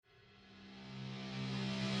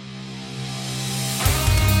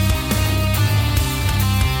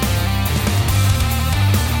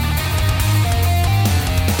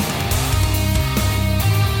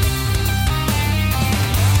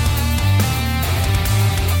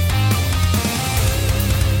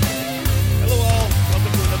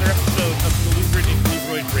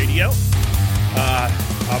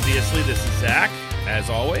Obviously, this is Zach, as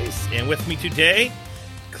always, and with me today,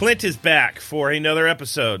 Clint is back for another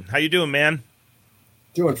episode. How you doing, man?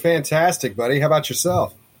 Doing fantastic, buddy. How about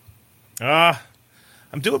yourself? I'm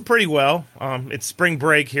doing pretty well. It's spring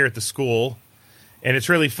break here at the school, and it's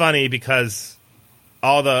really funny because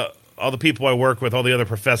all the people I work with, all the other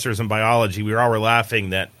professors in biology, we all were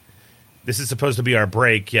laughing that this is supposed to be our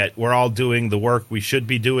break, yet we're all doing the work we should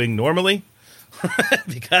be doing normally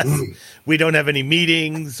because we don't have any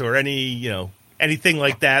meetings or anything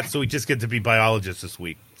like that, so we just get to be biologists this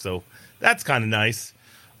week. So that's kind of nice.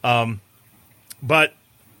 But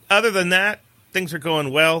other than that, things are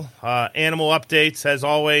going well. Animal updates, as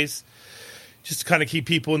always, just to kind of keep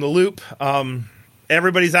people in the loop.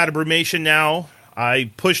 Everybody's out of brumation now. I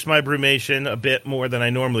pushed my brumation a bit more than I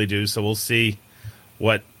normally do, so we'll see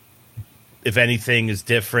what, if anything, is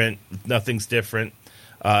different. Nothing's different.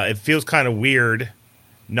 It feels kind of weird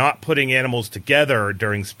not putting animals together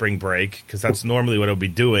during spring break, because that's normally what I'll be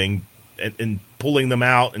doing, and pulling them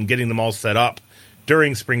out and getting them all set up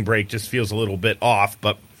during spring break just feels a little bit off.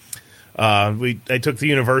 But I took the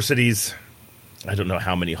university's, I don't know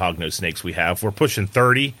how many hognose snakes we have. We're pushing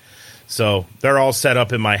 30. So they're all set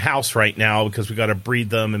up in my house right now because we got to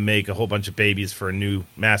breed them and make a whole bunch of babies for a new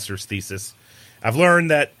master's thesis. I've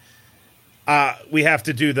learned that we have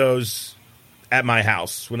to do those at my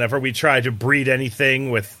house. Whenever we try to breed anything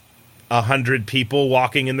with 100 people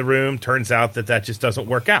walking in the room, turns out that just doesn't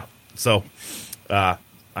work out. So I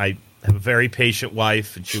have a very patient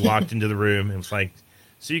wife, and she walked into the room and was like,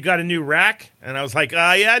 "So you got a new rack?" And I was like,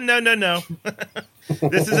 yeah, no.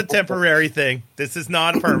 This is a temporary thing. This is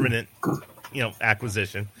not a permanent,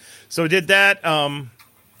 acquisition. So I did that.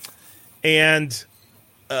 And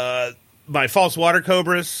my false water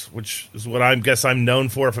cobras, which is what I guess I'm known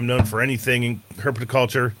for, if I'm known for anything in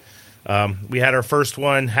herpetoculture. We had our first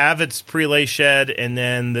one have its pre-lay shed, and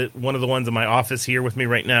then one of the ones in my office here with me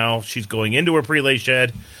right now, she's going into her pre-lay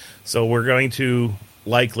shed. So we're going to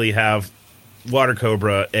likely have water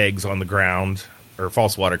cobra eggs on the ground, or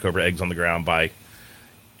false water cobra eggs on the ground by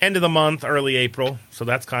end of the month, early April. So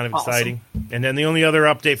that's kind of exciting. And then the only other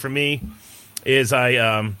update for me is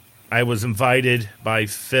I was invited by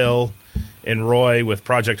Phil and Roy with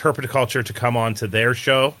Project Herpetoculture to come on to their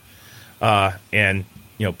show and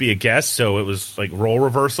be a guest. So it was like role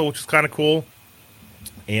reversal, which is kind of cool.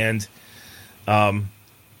 And I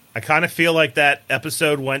kind of feel like that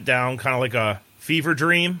episode went down kind of like a fever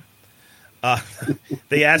dream.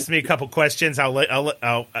 They asked me a couple questions.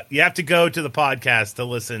 You have to go to the podcast to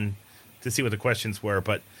listen to see what the questions were,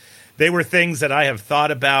 but they were things that I have thought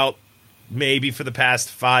about maybe for the past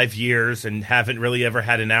 5 years and haven't really ever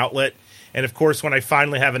had an outlet. And of course, when I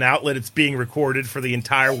finally have an outlet, it's being recorded for the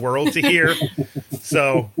entire world to hear.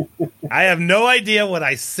 So I have no idea what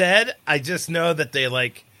I said. I just know that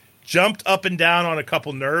they jumped up and down on a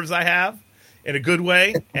couple nerves I have in a good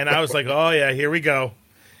way. And I was like, oh yeah, here we go.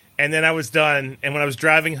 And then I was done, and when I was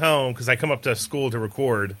driving home, because I come up to school to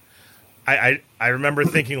record, I remember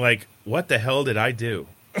thinking, what the hell did I do?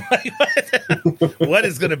 What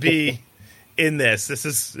is going to be in this? This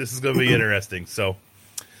is going to be interesting.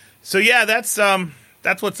 So yeah, that's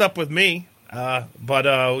what's up with me.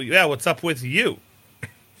 What's up with you?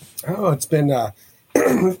 Oh, it's been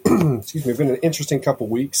excuse me, been an interesting couple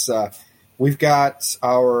weeks. We've got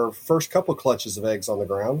our first couple clutches of eggs on the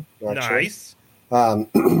ground. Actually. Nice.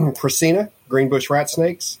 Priscina, green bush rat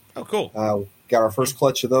snakes. Oh, cool. Got our first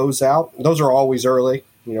clutch of those out. Those are always early,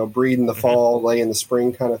 breed in the fall, lay in the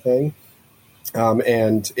spring kind of thing.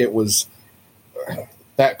 And it was,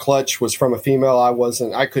 that clutch was from a female.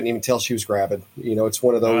 I couldn't even tell she was gravid. It's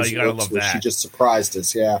one of those looks where she just surprised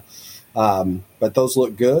us. Yeah. But those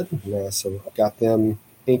look good. Yeah, so I've got them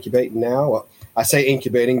incubating now. I say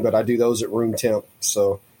incubating, but I do those at room temp.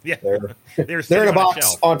 So yeah, they're in a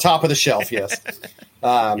box on top of the shelf. Yes.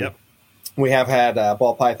 Yep. We have had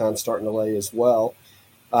ball pythons starting to lay as well.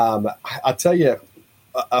 I'll tell you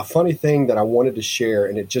a funny thing that I wanted to share,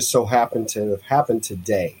 and it just so happened to have happened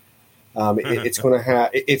today. It's going to have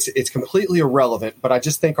it's completely irrelevant, but I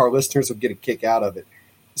just think our listeners will get a kick out of it.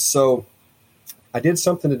 So I did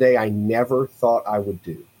something today I never thought I would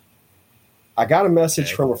do. I got a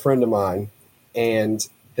message from a friend of mine, and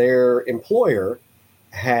their employer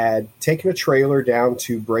had taken a trailer down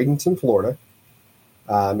to Bradenton, Florida.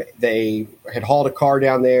 They had hauled a car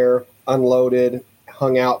down there, unloaded,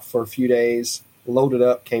 hung out for a few days, loaded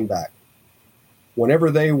up, came back.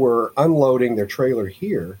 Whenever they were unloading their trailer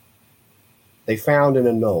here, they found in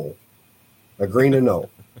a knoll, a green anole,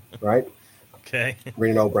 right? Okay.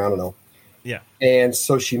 Green anole, brown anole. Yeah. And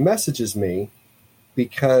so she messages me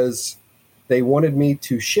because they wanted me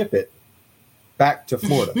to ship it back to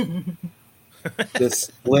Florida.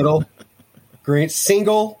 This little green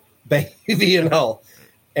single baby and all.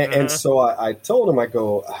 And so I told him, I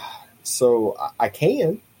go, so I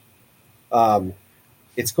can.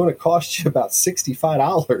 It's going to cost you about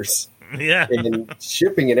 $65 in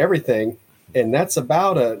shipping and everything. And that's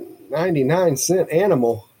about a 99-cent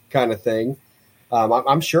animal kind of thing.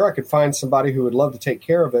 I'm sure I could find somebody who would love to take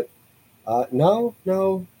care of it. No,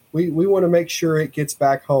 we want to make sure it gets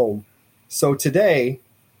back home. So today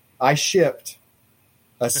I shipped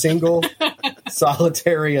a single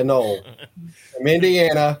solitary anole from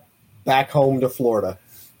Indiana back home to Florida.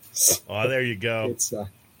 Oh, there you go. It's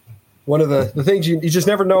one of the things you just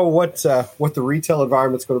never know what the retail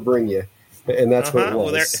environment's going to bring you. And that's what it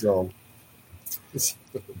was. Well, so it's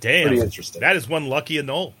pretty interesting. That is one lucky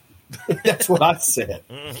anole. That's what I said.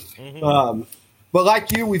 But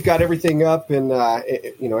like you, we've got everything up and,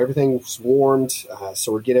 everything's warmed.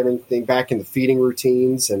 So we're getting everything back in the feeding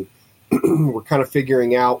routines, and we're kind of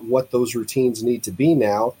figuring out what those routines need to be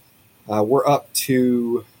now. We're up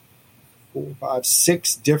to 4, 5,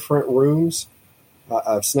 6 different rooms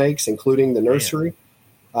of snakes, including the nursery.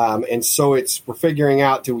 And so we're figuring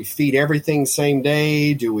out, do we feed everything same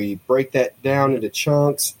day? Do we break that down into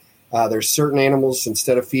chunks? There's certain animals,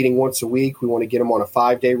 instead of feeding once a week, we want to get them on a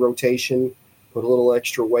 5-day rotation, put a little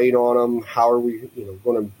extra weight on them. How are we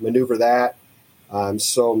going to maneuver that?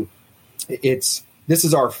 So this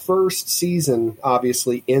is our first season,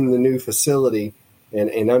 obviously, in the new facility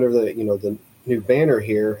and under the new banner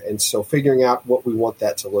here. And so figuring out what we want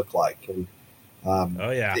that to look like. And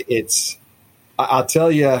I'll tell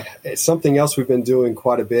you, something else we've been doing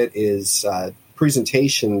quite a bit is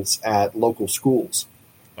presentations at local schools.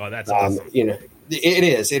 Oh, that's awesome. It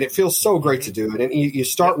is. And it feels so great to do it. And you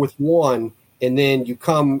start with one, and then you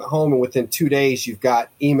come home, and within 2 days, you've got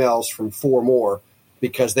emails from 4 more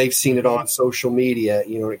because they've seen it on social media,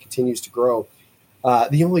 and it continues to grow.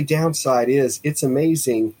 The only downside is it's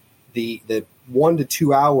amazing the 1 to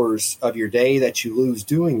 2 hours of your day that you lose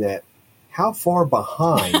doing that, how far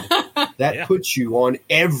behind that puts you on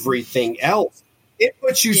everything else. It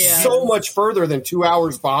puts you so much further than 2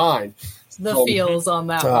 hours behind. The feels on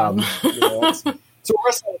that one. So we're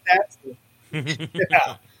wrestling with that.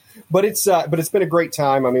 Yeah. But it's been a great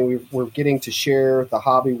time. I mean, we're getting to share the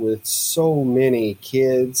hobby with so many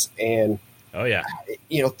kids, and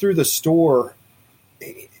through the store,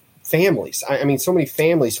 families. I mean, so many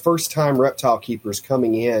families, first time reptile keepers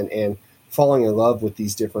coming in and falling in love with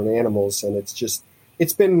these different animals, and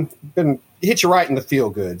it's been it hits you right in the feel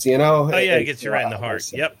goods, Oh yeah, it gets you right in the heart.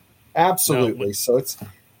 So. Yep, absolutely. So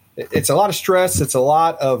it's a lot of stress. It's a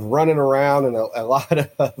lot of running around and a lot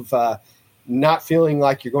of not feeling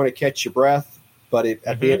like you're going to catch your breath, but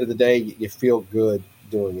at the end of the day, you feel good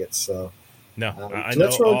doing it. So I so know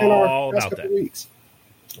that's really been our all last about couple that. Weeks.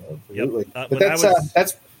 Absolutely. Yep. But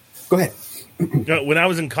that's go ahead. When I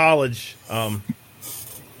was in college,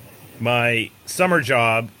 my summer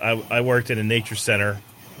job, I worked at a nature center,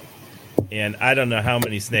 and I don't know how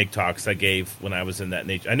many snake talks I gave when I was in that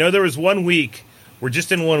nature. I know there was 1 week where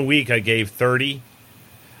just in 1 week I gave 30,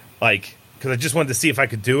 because I just wanted to see if I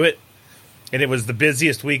could do it. And it was the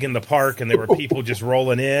busiest week in the park, and there were people just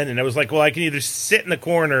rolling in. And I was like, well, I can either sit in the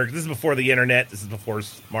corner. This is before the internet. This is before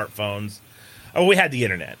smartphones. Oh, we had the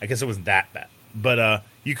internet. I guess it wasn't that bad. But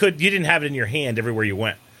you didn't have it in your hand everywhere you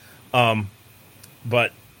went.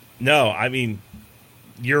 But no, I mean,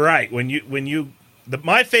 you're right.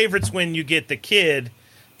 My favorite's when you get the kid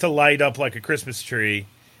to light up like a Christmas tree.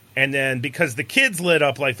 And then because the kids lit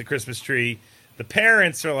up like the Christmas tree, the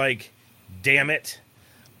parents are like, damn it.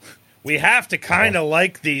 We have to kind of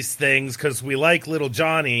like these things because we like little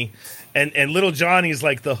Johnny, and little Johnny's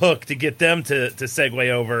like the hook to get them to segue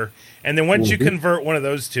over. And then once you convert one of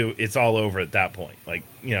those two, it's all over at that point.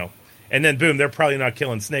 And then boom, they're probably not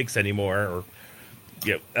killing snakes anymore, or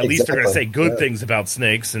at least they're going to say good things about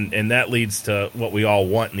snakes, and that leads to what we all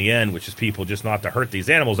want in the end, which is people just not to hurt these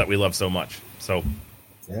animals that we love so much. So,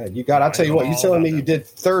 I'll tell you what, you're telling me you did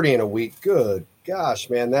 30 in a week. Good gosh,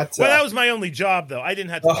 man, that's that was my only job, though. I didn't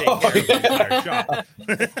have to take care of the entire shop.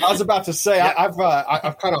 I was about to say I've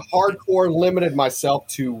kind of hardcore limited myself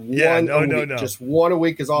to one a week. Just one a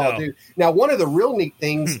week is all I do. Now, one of the real neat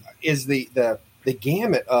things is the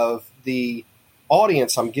gamut of the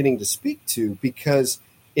audience I'm getting to speak to, because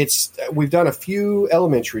we've done a few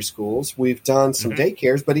elementary schools, we've done some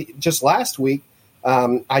daycares, but just last week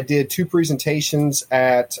I did 2 presentations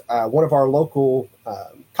at one of our local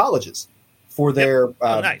colleges. For their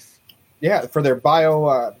for their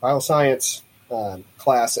bioscience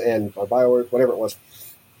class and bio whatever it was,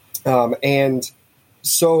 and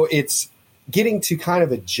so it's getting to kind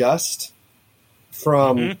of adjust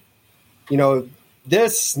from,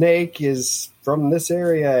 this snake is from this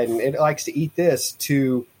area and it likes to eat this,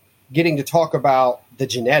 to getting to talk about the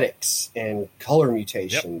genetics and color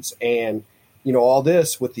mutations and, all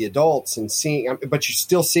this with the adults and seeing, but you're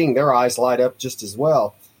still seeing their eyes light up just as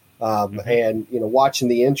well. And, watching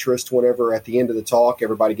the interest whenever at the end of the talk,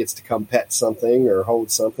 everybody gets to come pet something or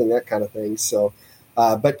hold something, that kind of thing. So,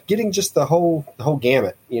 but getting just the whole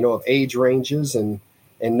gamut, of age ranges and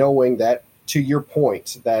knowing that, to your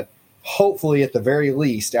point, that hopefully at the very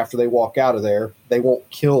least, after they walk out of there, they won't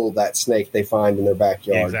kill that snake they find in their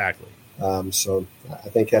backyard. Exactly. So I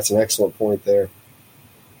think that's an excellent point there.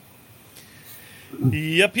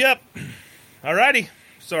 Yep. All righty.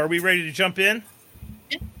 So are we ready to jump in?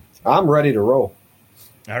 I'm ready to roll.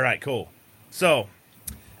 All right, cool. So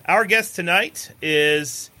our guest tonight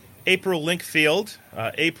is April Linkfield.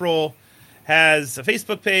 April has a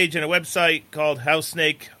Facebook page and a website called How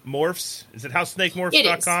Snake Morphs. Is it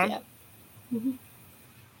howsnakemorphs.com? Yeah. Mm-hmm.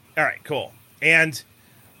 All right, cool. And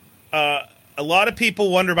a lot of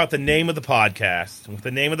people wonder about the name of the podcast. With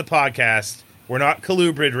the name of the podcast, we're not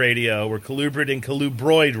Colubrid Radio. We're Colubrid and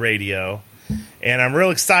Colubroid Radio. And I'm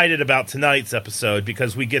real excited about tonight's episode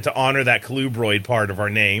because we get to honor that colubroid part of our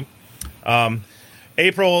name.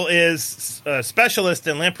 April is a specialist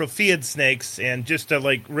in Lamprophiid snakes, and just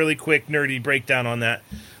a really quick nerdy breakdown on that.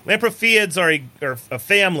 Lamprophiids are a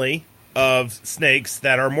family of snakes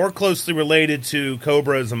that are more closely related to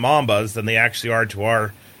cobras and mambas than they actually are to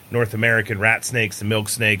our North American rat snakes and milk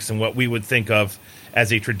snakes and what we would think of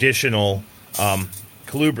as a traditional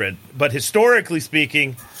colubrid. But historically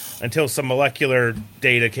speaking, until some molecular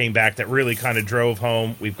data came back that really kind of drove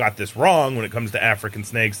home we've got this wrong when it comes to African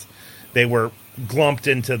snakes, they were glumped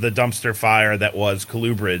into the dumpster fire that was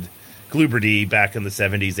colubridae back in the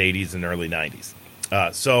 70s, 80s, and early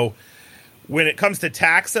 90s. So when it comes to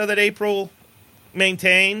taxa that April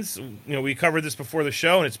maintains, we covered this before the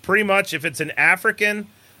show, and it's pretty much if it's an African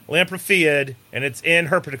Lamprophiid and it's in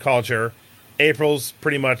herpetoculture, April's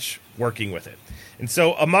pretty much working with it. And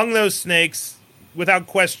so among those snakes, without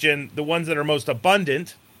question, the ones that are most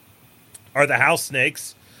abundant are the house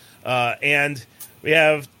snakes. And we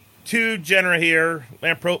have two genera here,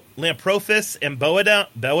 Lamprophis and Boedon.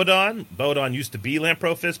 Boedon used to be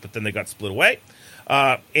Lamprophis, but then they got split away.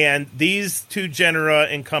 And these two genera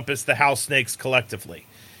encompass the house snakes collectively.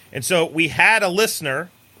 And so we had a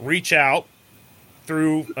listener reach out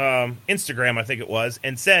through Instagram, I think it was,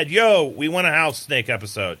 and said, yo, we want a house snake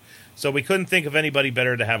episode. So we couldn't think of anybody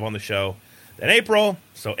better to have on the show than April.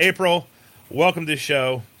 So April, welcome to the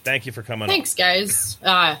show. Thank you for coming on. Thanks, guys.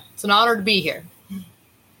 It's an honor to be here.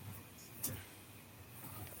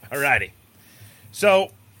 All righty.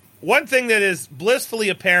 So one thing that is blissfully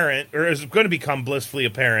apparent, or is going to become blissfully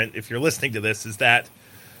apparent if you're listening to this, is that,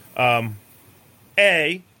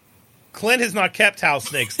 A, Clint has not kept house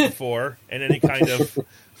snakes before in any kind of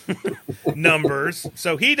numbers,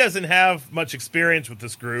 so he doesn't have much experience with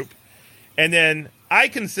this group. And then I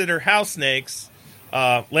consider house snakes,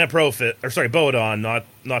 Boedon,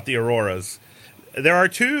 not the Auroras. There are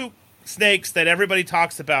two snakes that everybody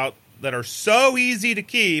talks about that are so easy to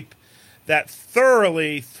keep that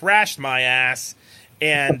thoroughly thrashed my ass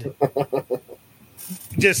and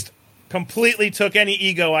just completely took any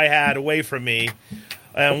ego I had away from me.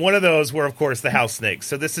 And one of those were, of course, the house snakes.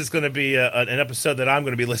 So this is going to be an episode that I'm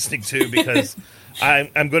going to be listening to because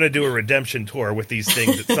I'm going to do a redemption tour with these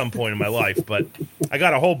things at some point in my life. But I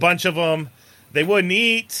got a whole bunch of them. They wouldn't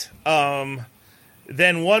eat.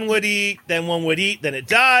 Then one would eat. Then one would eat. Then it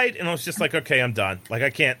died. And I was just like, okay, I'm done. Like, I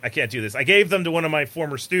can't do this. I gave them to one of my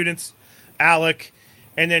former students, Alec.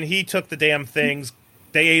 And then he took the damn things.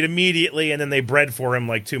 They ate immediately. And then they bred for him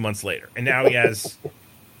like 2 months later. And now he has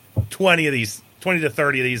 20 to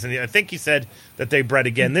 30 of these, and I think he said that they bred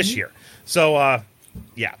again this year. So,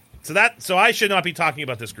 yeah. So I should not be talking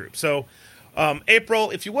about this group. So, April,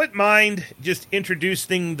 if you wouldn't mind just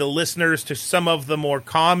introducing the listeners to some of the more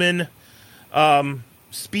common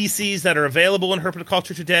species that are available in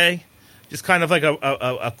herpetoculture today, just kind of like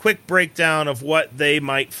a quick breakdown of what they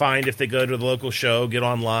might find if they go to the local show, get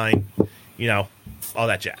online, all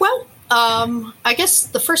that jazz. Well, I guess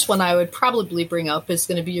the first one I would probably bring up is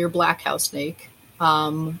going to be your black house snake.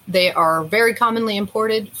 They are very commonly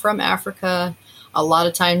imported from Africa. A lot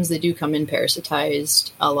of times they do come in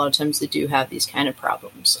parasitized. A lot of times they do have these kind of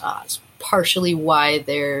problems. It's partially why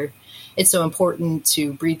it's so important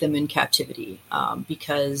to breed them in captivity,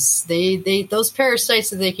 because those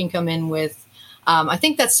parasites that they can come in with, I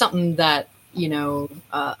think that's something that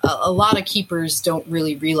a lot of keepers don't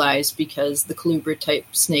really realize, because the colubrid type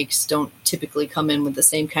snakes don't typically come in with the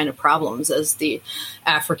same kind of problems as the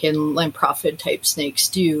African Lamprophiid type snakes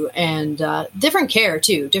do. And different care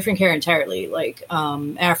entirely. Like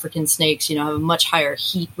African snakes, have a much higher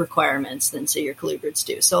heat requirements than, say, your colubrids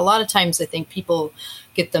do. So a lot of times I think people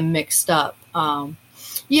get them mixed up.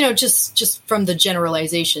 Just from the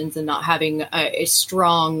generalizations and not having a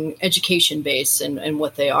strong education base and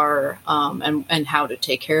what they are, and how to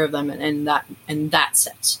take care of them in that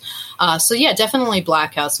sense. Definitely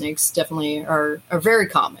black house snakes definitely are very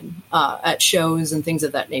common at shows and things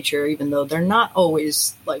of that nature, even though they're not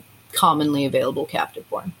always like commonly available captive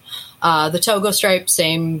born. The Togo stripe,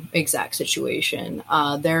 same exact situation.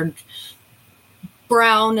 They're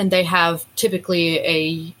brown, and they have typically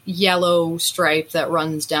a yellow stripe that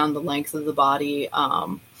runs down the length of the body.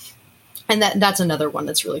 And that's another one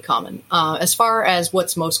that's really common. As far as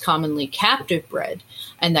what's most commonly captive bred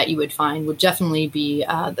and that you would find would definitely be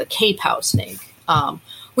the Cape house snake,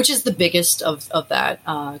 which is the biggest of that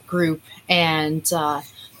group. And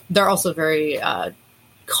they're also very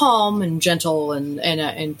calm and gentle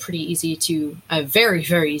and pretty easy to very,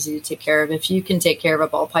 very easy to take care of. If you can take care of a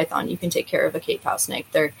ball python, you can take care of a Cape house snake.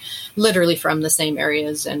 They're literally from the same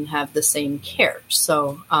areas and have the same care.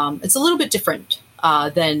 So it's a little bit different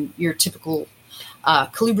than your typical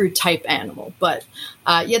colubrid type animal. But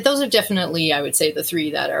those are definitely, I would say, the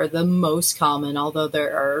three that are the most common, although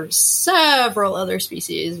there are several other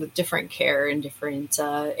species with different care in different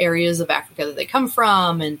areas of Africa that they come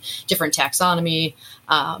from and different taxonomy.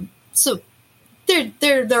 So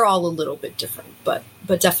they're all a little bit different, but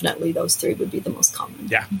definitely those three would be the most common.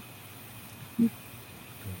 Yeah.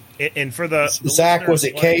 And for the Zach, was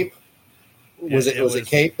it Cape? Was it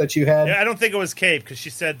Cape that you had? Yeah, I don't think it was Cape, because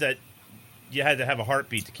she said that you had to have a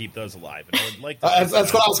heartbeat to keep those alive. And I would like to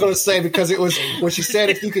that's what I was going to say, because it was when she said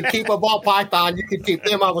if you could keep a ball python, you could keep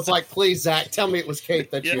them. I was like, please, Zach, tell me it was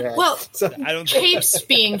Cape that you had. Well, Capes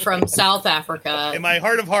being from South Africa, in my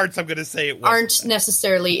heart of hearts, I'm going to say it aren't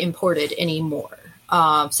necessarily imported anymore.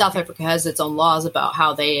 South Africa has its own laws about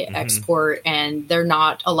how they export, and they're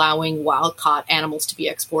not allowing wild-caught animals to be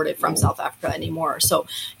exported from South Africa anymore. So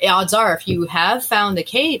odds are, if you have found a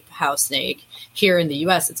Cape house snake here in the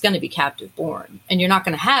U.S., it's going to be captive born, and you're not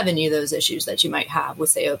going to have any of those issues that you might have with,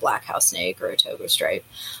 say, a black house snake or a Togo stripe.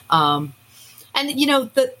 The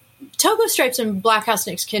Togo stripes and black house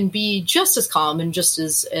snakes can be just as calm and just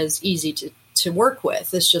as easy to work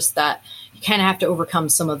with. It's just that you kind of have to overcome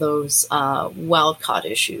some of those wild caught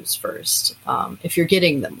issues first, if you're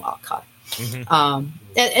getting them wild caught.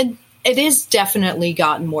 And it is definitely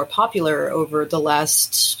gotten more popular over the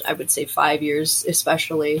last, I would say, 5 years,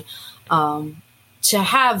 especially, to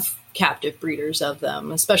have captive breeders of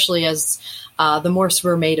them, especially as the morphs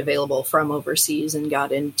were made available from overseas and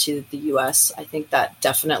got into the U.S. I think that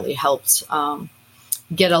definitely helped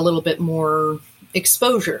get a little bit more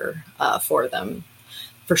exposure for them,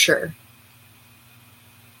 for sure.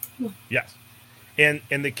 Yes. And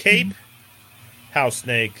the Cape house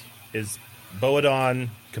snake is Boedon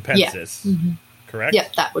capensis, correct? Yeah,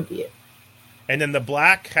 that would be it. And then the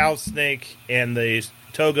black house snake and the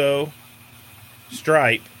Togo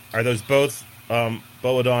stripe, are those both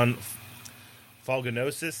Boedon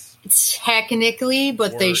fulginosus? Technically,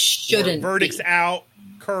 but they shouldn't. Verdict's be out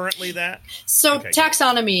currently that? So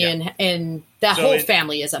taxonomy and that whole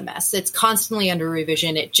family is a mess. It's constantly under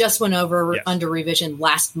revision. It just went over under revision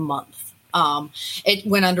last month. It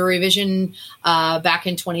went under revision back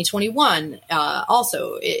in 2021.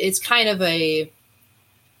 Also, it's kind of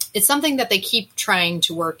it's something that they keep trying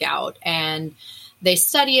to work out, and they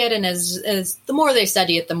study it. And as the more they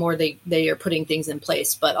study it, the more they are putting things in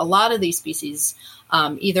place. But a lot of these species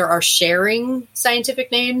either are sharing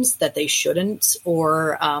scientific names that they shouldn't,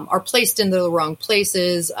 or are placed in the wrong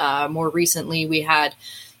places. More recently, we had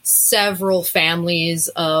several families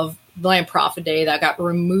of Lamprophiidae that got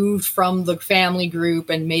removed from the family group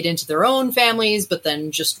and made into their own families, but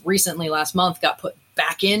then just recently, last month, got put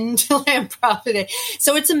back into Lamprophiidae.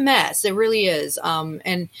 So it's a mess. It really is.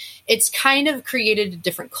 And it's kind of created a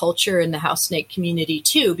different culture in the house snake community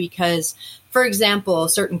too, because, for example,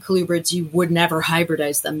 certain colubrids, you would never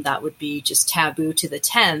hybridize them. That would be just taboo to the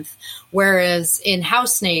 10th. Whereas in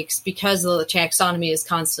house snakes, because the taxonomy is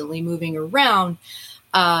constantly moving around,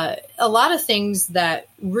 a lot of things that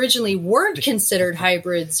originally weren't considered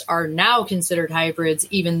hybrids are now considered hybrids,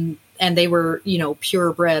 and they were,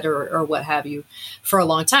 purebred or what have you for a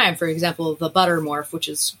long time. For example, the buttermorph, which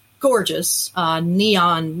is gorgeous,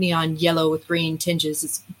 neon yellow with green tinges.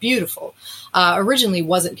 It's beautiful. Originally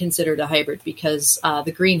wasn't considered a hybrid because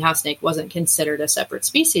the green house snake wasn't considered a separate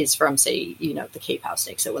species from, say, the Cape house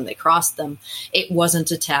snake. So when they crossed them, it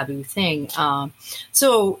wasn't a taboo thing.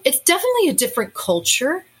 So it's definitely a different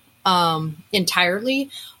culture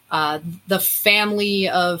entirely. The family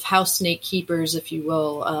of house snake keepers, if you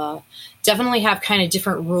will, definitely have kind of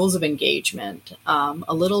different rules of engagement.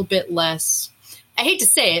 A little bit less, I hate to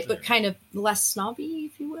say it, but kind of less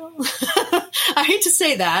snobby, if you will. I hate to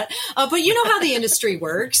say that, but you know how the industry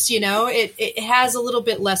works. It has a little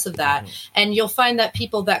bit less of that, and you'll find that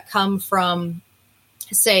people that come from,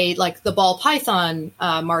 say, like the ball python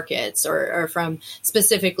markets, or from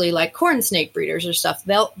specifically like corn snake breeders or stuff,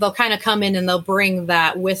 they'll kind of come in and they'll bring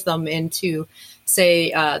that with them into,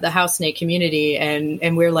 say, the house snake community,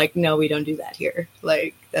 and we're like, no, we don't do that here.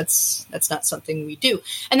 Like that's not something we do,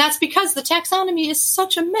 and that's because the taxonomy is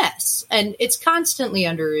such a mess and it's constantly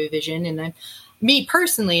under revision. And me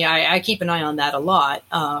personally, I keep an eye on that a lot.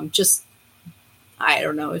 I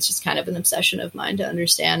don't know. It's just kind of an obsession of mine to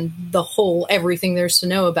understand the whole, everything there's to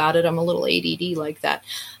know about it. I'm a little ADD like that.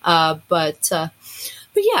 But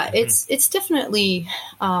yeah, it's definitely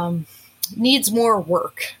needs more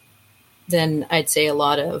work than I'd say a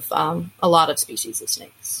lot of species of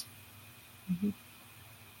snakes. Mm-hmm.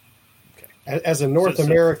 Okay. As a North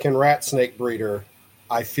American rat snake breeder,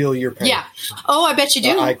 I feel your pain. Yeah. Oh, I bet you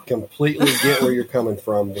do. I completely get where you're coming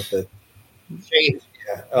from with the change.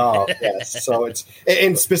 Yeah. Oh, yes. So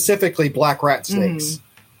and specifically black rat snakes.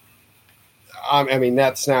 I mean,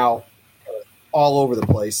 that's now all over the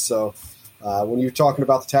place. So when you're talking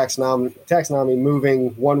about the taxonomy moving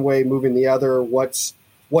one way, moving the other, what's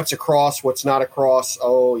across, what's not across.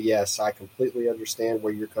 Oh, yes, I completely understand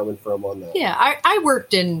where you're coming from on that. Yeah, I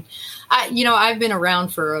worked I've been around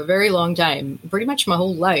for a very long time, pretty much my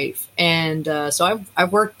whole life. And so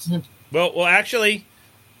I've worked. Well, actually,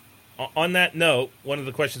 on that note, one of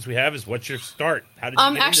the questions we have is, what's your start? How did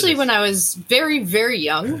you get actually, into this? when I was very, very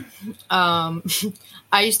young,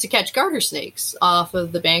 I used to catch garter snakes off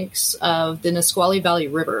of the banks of the Nisqually Valley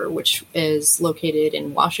River, which is located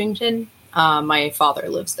in Washington. My father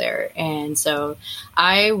lives there. And so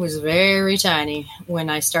I was very tiny when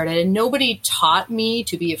I started, and nobody taught me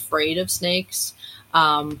to be afraid of snakes,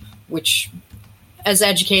 which as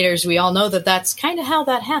educators, we all know that that's kind of how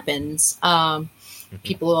that happens.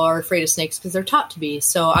 People are afraid of snakes because they're taught to be.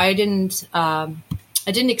 So I didn't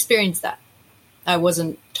experience that. I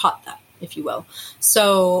wasn't taught that, if you will.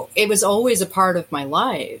 So it was always a part of my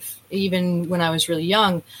life, even when I was really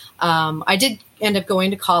young. I did end up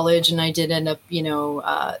going to college, and I did end up,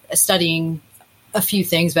 studying a few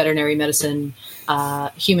things: veterinary medicine,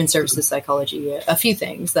 human services psychology, a few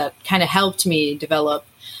things that kind of helped me develop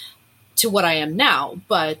to what I am now.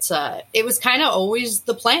 But it was kind of always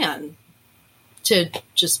the plan to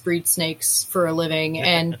just breed snakes for a living.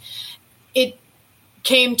 And it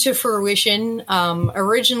came to fruition.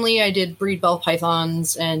 Originally, I did breed ball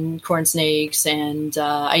pythons and corn snakes, and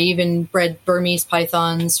I even bred Burmese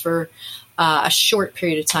pythons for a short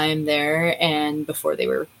period of time there, and before they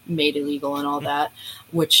were made illegal and all that,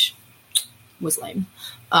 which was lame.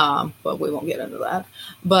 But we won't get into that.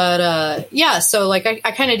 But yeah, so like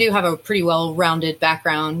I kind of do have a pretty well-rounded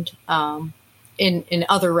background in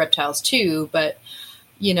other reptiles too. But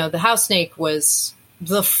the house snake was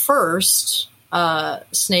the first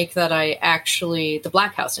snake that I actually, the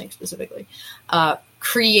black house snake specifically,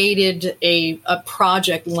 created a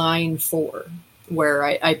project line for, where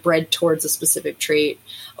I bred towards a specific trait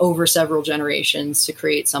over several generations to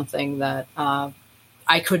create something that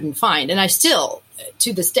I couldn't find. And I still,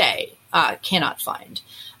 to this day, cannot find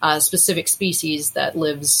a specific species that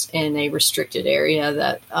lives in a restricted area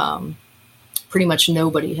that pretty much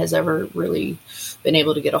nobody has ever really been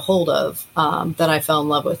able to get a hold of, that I fell in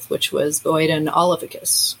love with, which was Boedan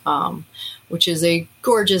olivicus, which is a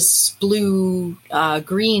gorgeous blue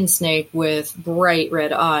green snake with bright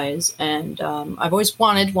red eyes. And I've always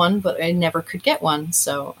wanted one, but I never could get one.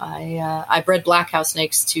 So I bred black house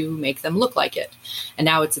snakes to make them look like it. And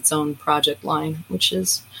now it's its own project line, which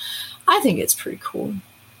is, I think it's pretty cool,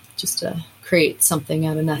 just to create something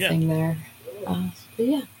out of nothing there. But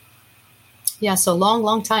yeah. Yeah, so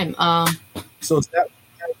long time. So is that?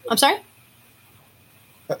 I'm sorry?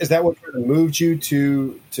 Is that what kind of moved you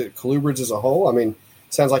to colubrids as a whole? I mean,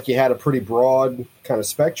 it sounds like you had a pretty broad kind of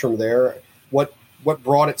spectrum there. What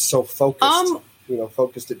brought it so focused?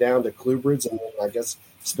 Focused it down to colubrids, and I guess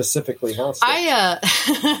specifically house snakes.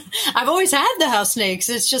 I've always had the house snakes.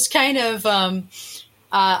 It's just kind of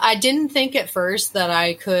I didn't think at first that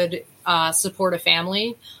I could support a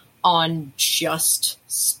family on just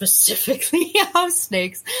specifically house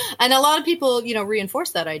snakes. And a lot of people,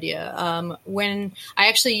 reinforce that idea. When I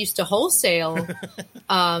actually used to wholesale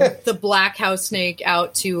the black house snake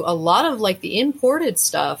out to a lot of like the imported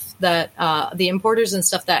stuff that the importers and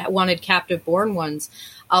stuff that wanted captive born ones,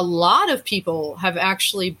 a lot of people have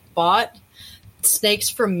actually bought snakes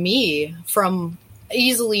from me from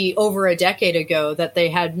easily over a decade ago that they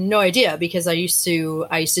had no idea, because I used to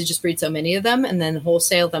just breed so many of them and then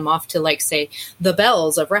wholesale them off to, like, say, the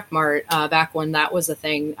Bells of RecMart back when that was a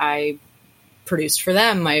thing. I produced for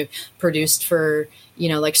them. I produced for,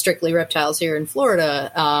 like Strictly Reptiles here in Florida,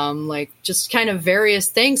 like just kind of various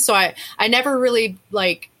things. So I never really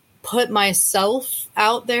like put myself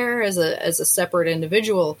out there as a separate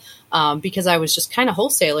individual because I was just kind of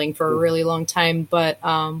wholesaling for a really long time. But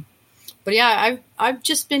yeah, I've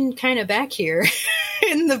just been kind of back here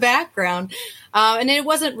in the background. And it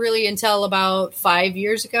wasn't really until about 5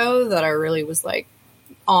 years ago that I really was like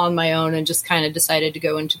on my own and just kind of decided to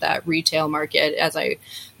go into that retail market as I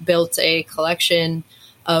built a collection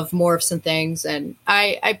of morphs and things. And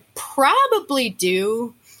I probably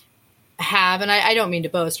do have, and I don't mean to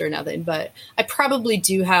boast or nothing, but I probably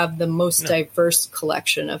do have the most diverse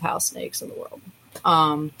collection of house snakes in the world.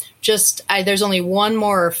 There's only one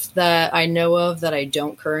morph that I know of that I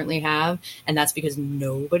don't currently have, and that's because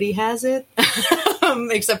nobody has it,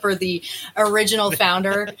 except for the original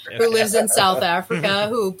founder who lives in South Africa,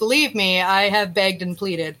 who, believe me, I have begged and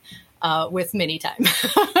pleaded with many times.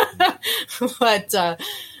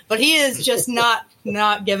 But he is just not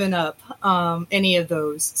giving up any of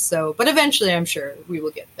those. So, but eventually I'm sure we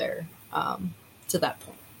will get there to that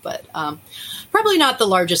point. But probably not the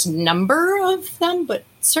largest number of them, but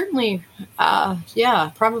certainly,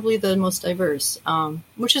 probably the most diverse,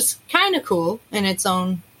 which is kind of cool in its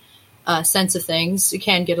own sense of things. It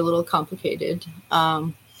can get a little complicated,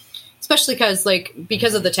 especially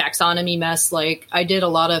because of the taxonomy mess. Like, I did a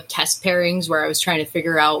lot of test pairings where I was trying to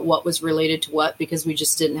figure out what was related to what, because we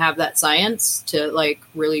just didn't have that science to like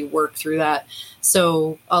really work through that.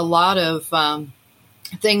 So a lot of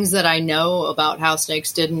things that I know about house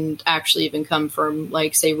snakes didn't actually even come from,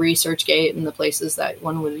 like, say, ResearchGate and the places that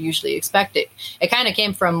one would usually expect it. It kind of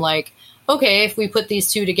came from, like, okay, if we put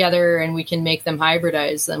these two together and we can make them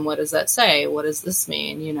hybridize, then what does that say? What does this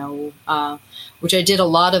mean? Which I did a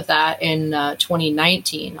lot of that in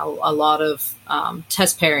 2019, a lot of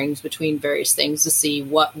test pairings between various things to see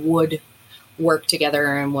what would work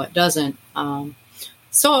together and what doesn't.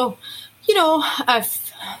 I've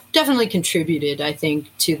definitely contributed, I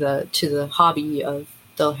think, to the hobby of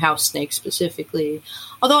the house snake specifically.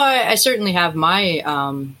 Although I certainly have my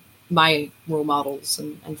my role models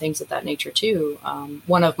and things of that nature too.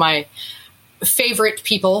 One of my favorite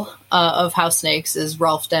people of house snakes is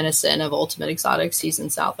Rolf Dennison of Ultimate Exotics. He's in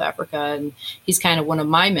South Africa, and he's kind of one of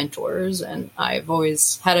my mentors, and I've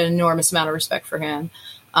always had an enormous amount of respect for him.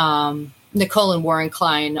 Nicole and Warren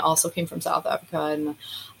Klein also came from South Africa, and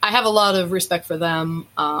I have a lot of respect for them.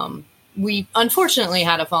 We unfortunately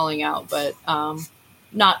had a falling out, but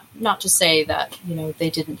not to say that they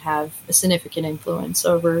didn't have a significant influence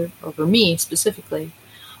over me specifically.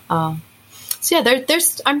 So yeah,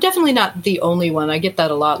 I'm definitely not the only one. I get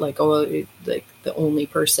that a lot, like, like the only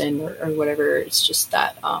person or whatever. It's just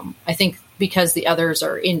that I think because the others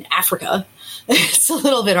are in Africa, it's a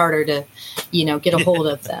little bit harder to get a hold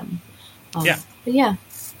of them. Yeah. But yeah.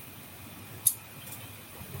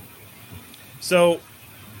 So,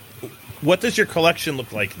 what does your collection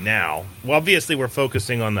look like now? Well, obviously, we're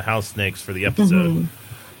focusing on the house snakes for the episode,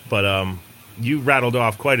 but you rattled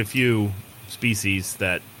off quite a few species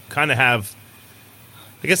that kind of have,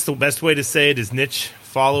 I guess the best way to say it is niche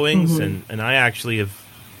followings, and I actually have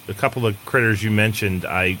a couple of critters you mentioned.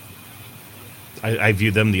 I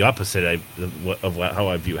view them the opposite of how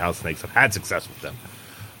I view house snakes. I've had success with them,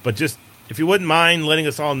 but just if you wouldn't mind letting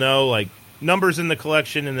us all know, like, numbers in the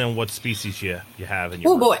collection, and then what species you have in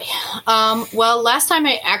your boy. Well, last time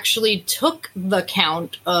I actually took the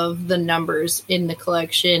count of the numbers in the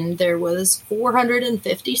collection, there was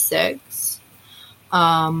 456.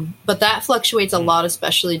 But that fluctuates a lot,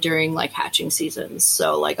 especially during like hatching seasons.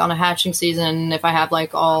 So like on a hatching season, if I have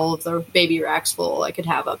like all of the baby racks full, I could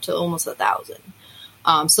have up to almost 1,000.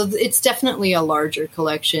 So it's definitely a larger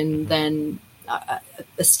collection than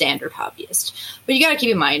a standard hobbyist. But you got to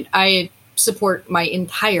keep in mind, I support my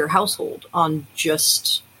entire household on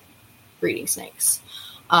just breeding snakes.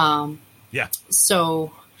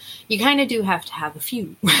 So you kind of do have to have a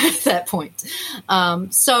few at that point. Let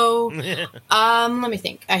me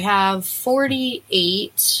think. I have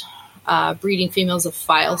 48 breeding females of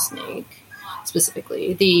file snake.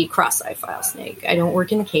 specifically the cross-eye file snake. I don't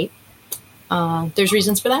work in the Cape. There's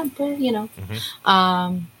reasons for that, but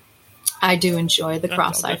I do enjoy the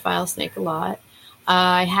cross-eye file snake a lot.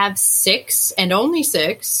 I have 6 and only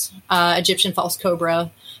 6 Egyptian false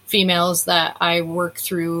cobra females that I work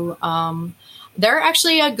through. They're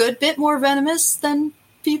actually a good bit more venomous than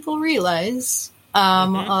people realize.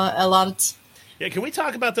 A lot of can we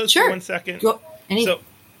talk about those for 1 second? So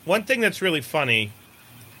one thing that's really funny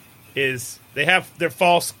is they're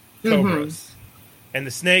false cobras, and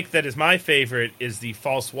the snake that is my favorite is the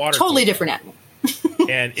false water. Totally cobra. Different animal.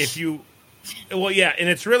 And if you, and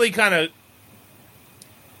it's really kind of,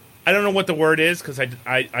 I don't know what the word is because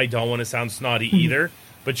I don't want to sound snotty either.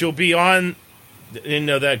 But you'll be on,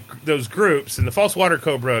 those groups, and the false water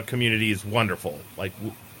cobra community is wonderful. Like,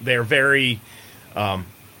 they're very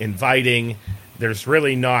inviting. There's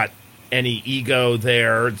really not any ego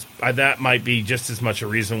there. That might be just as much a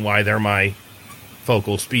reason why they're my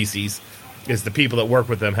focal species, is the people that work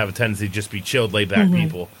with them have a tendency to just be chilled, laid back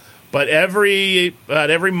people. But every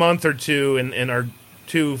month or two in our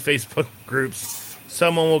 2 Facebook groups,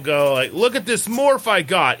 someone will go like, "Look at this morph I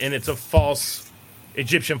got," and it's a false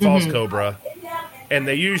Egyptian false cobra, and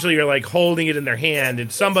they usually are like holding it in their hand, and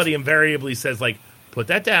somebody invariably says like, "Put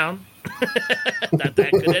that down." that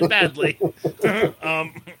could end badly.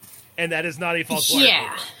 And that is not a false water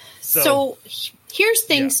cobra. So here's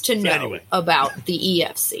things to know about the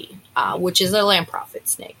EFC, which is a Lamprophiid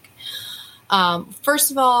snake.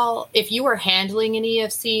 First of all, if you are handling an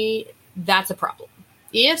EFC, that's a problem.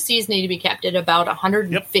 EFCs need to be kept at about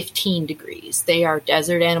 115 degrees. They are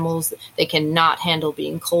desert animals. They cannot handle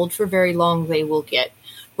being cold for very long. They will get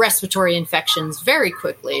respiratory infections very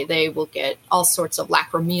quickly. They will get all sorts of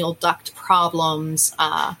lacrimal duct problems.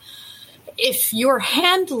 If you're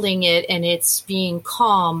handling it and it's being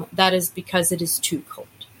calm, that is because it is too cold.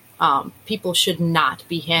 People should not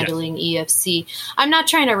be handling EFC. I'm not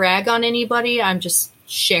trying to rag on anybody. I'm just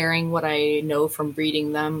sharing what I know from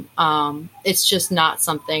breeding them. It's just not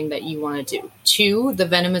something that you want to do. 2, the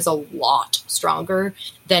venom is a lot stronger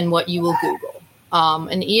than what you will Google.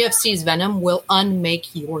 An EFC's venom will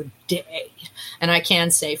unmake your day. And I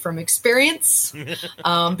can say from experience,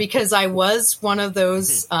 because I was one of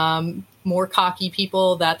those more cocky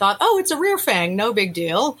people that thought, oh, it's a rear fang, no big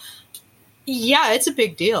deal. Yeah, it's a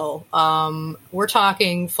big deal. We're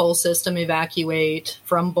talking full system evacuate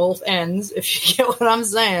from both ends, if you get what I'm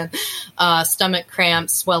saying. Stomach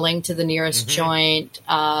cramps, swelling to the nearest joint,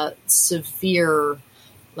 severe,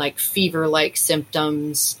 like fever-like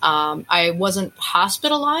symptoms. I wasn't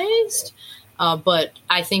hospitalized, but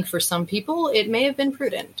I think for some people it may have been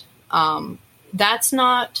prudent.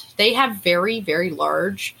 They have very, very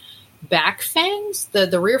large back fangs.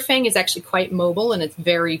 The rear fang is actually quite mobile and it's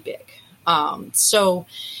very big. So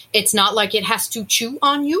it's not like it has to chew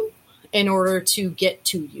on you in order to get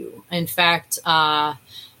to you. In fact, how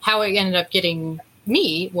it ended up getting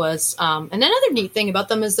me was, and another neat thing about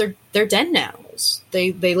them is they're den animals.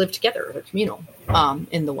 They live together. They're communal,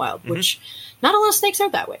 in the wild, which not a lot of snakes are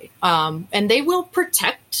that way. And they will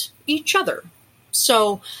protect each other.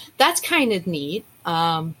 So that's kind of neat.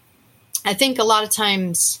 I think a lot of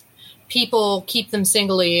times people keep them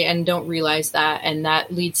singly and don't realize that, and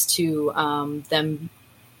that leads to them.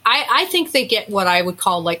 I think they get what I would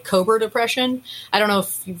call like cobra depression. I don't know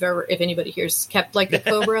if anybody here's kept like a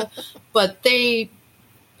cobra, but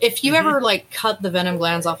if you ever like cut the venom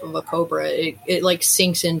glands off of a cobra, it like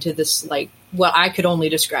sinks into this like what I could only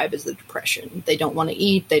describe as the depression. They don't want to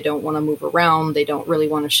eat, they don't want to move around, they don't really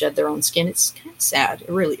want to shed their own skin. It's kind of sad. It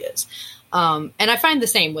really is. And I find the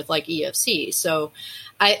same with like EFC. So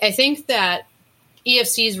I think that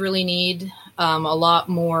EFCs really need a lot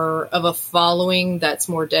more of a following that's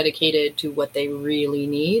more dedicated to what they really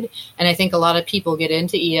need. And I think a lot of people get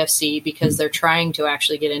into EFC because they're trying to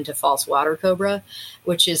actually get into false water cobra,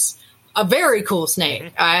 which is a very cool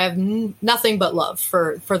snake. I have nothing but love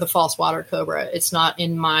for the false water cobra. It's not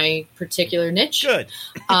in my particular niche. Good.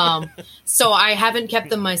 So I haven't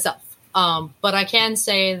kept them myself. But I can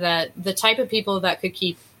say that the type of people that could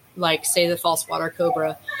keep, like, say, the false water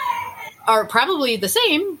cobra are probably the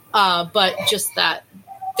same, but just that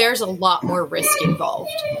there's a lot more risk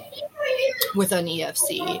involved with an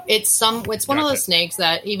EFC. It's one of those snakes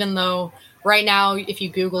that even though right now, if you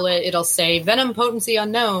Google it, it'll say venom potency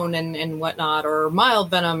unknown and whatnot, or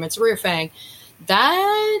mild venom, it's rear fang.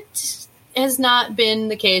 That has not been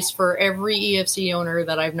the case for every EFC owner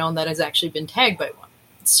that I've known that has actually been tagged by one.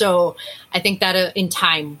 So I think that in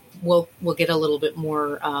time will get a little bit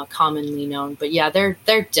more commonly known. But yeah,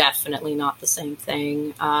 they're definitely not the same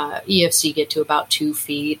thing. EFC get to about 2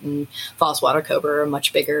 feet, and false water cobra are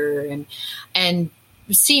much bigger and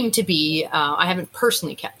seem to be. I haven't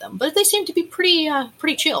personally kept them, but they seem to be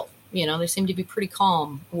pretty chill. They seem to be pretty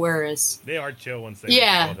calm. Whereas they are chill once they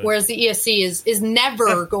whereas the ESC is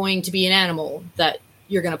never going to be an animal that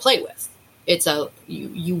you're going to play with. It's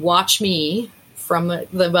you watch me from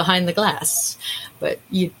the behind the glass, but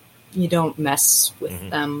you don't mess with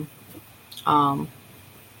them.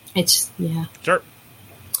 It's sure,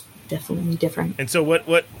 definitely different. And so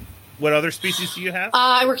what other species do you have?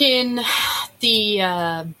 I work in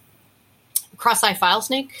the cross-eye file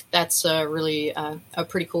snake. That's really a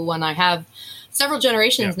pretty cool one. I have several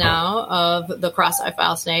generations now of the cross-eye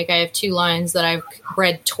file snake. I have 2 lines that I've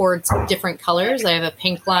bred towards different colors. I have a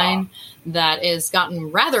pink line that has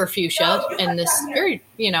gotten rather fuchsia in this very,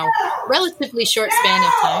 relatively short span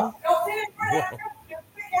of time. Whoa.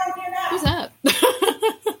 Who's that?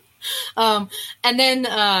 And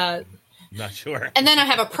then... Not sure. And then I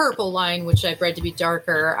have a purple line, which I've bred to be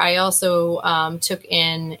darker. I also took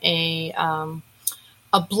in a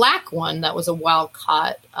black one that was a wild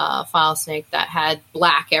caught file snake that had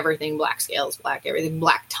black everything, black scales, black everything,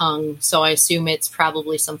 black tongue. So I assume it's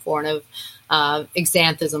probably some form of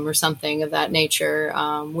exanthism or something of that nature,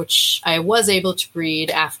 which I was able to breed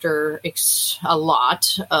after a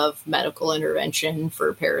lot of medical intervention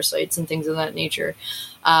for parasites and things of that nature.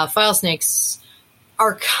 File snakes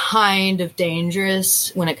are kind of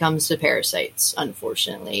dangerous when it comes to parasites.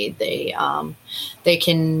 Unfortunately, they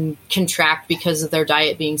can contract because of their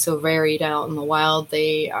diet being so varied out in the wild.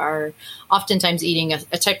 They are oftentimes eating a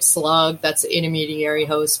type of slug that's an intermediary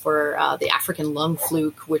host for the African lung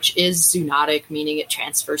fluke, which is zoonotic, meaning it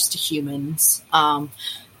transfers to humans.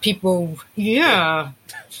 Ew.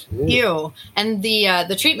 And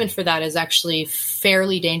the treatment for that is actually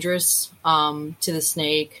fairly dangerous to the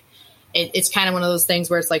snake. It's kind of one of those things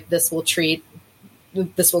where it's like this will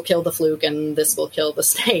kill the fluke and this will kill the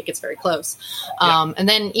snake. It's very close. And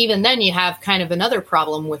then even then you have kind of another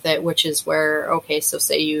problem with it, which is where, so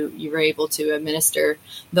say you were able to administer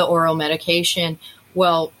the oral medication.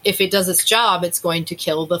 Well, if it does its job, it's going to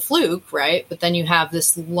kill the fluke, right? But then you have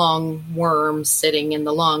this lung worm sitting in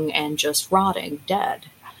the lung and just rotting dead.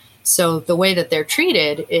 So the way that they're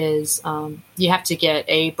treated is you have to get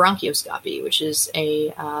a bronchioscopy, which is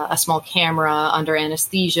a small camera under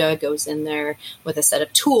anesthesia, goes in there with a set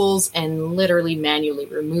of tools and literally manually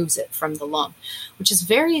removes it from the lung, which is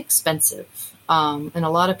very expensive. And a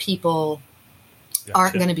lot of people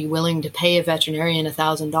aren't going to be willing to pay a veterinarian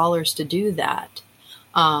 $1,000 to do that.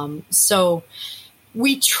 So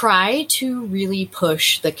we try to really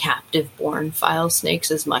push the captive-born file snakes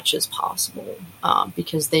as much as possible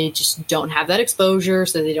because they just don't have that exposure,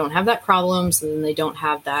 so they don't have that problem, so then they don't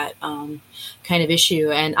have that kind of issue.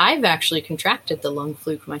 And I've actually contracted the lung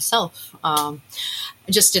fluke myself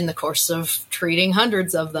just in the course of treating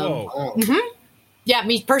hundreds of them. Oh. Yeah,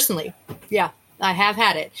 me personally. Yeah, I have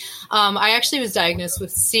had it. I actually was diagnosed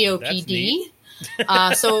with COPD.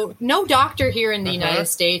 So no doctor here in the United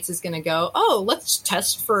States is going to go, let's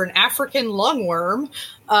test for an African lungworm.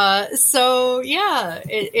 So yeah,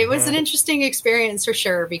 it was an interesting experience for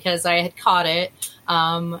sure because I had caught it.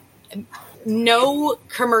 No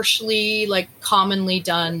commercially commonly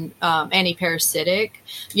done antiparasitic,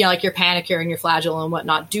 like your Panicure and your Flagyl and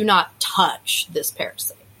whatnot, do not touch this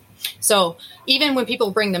parasite. So even when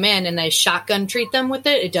people bring them in and they shotgun treat them with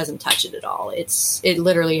it, it doesn't touch it at all. It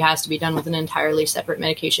literally has to be done with an entirely separate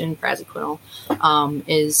medication. Praziquantel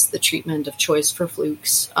is the treatment of choice for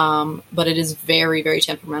flukes, but it is very, very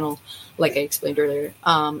temperamental, like I explained earlier.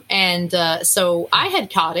 So I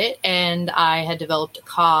had caught it, and I had developed a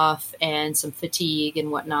cough and some fatigue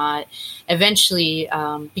and whatnot. Eventually,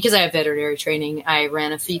 because I have veterinary training, I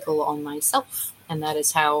ran a fecal on myself. And that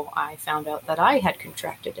is how I found out that I had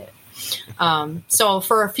contracted it. So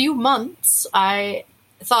for a few months, I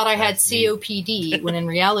thought I had COPD when in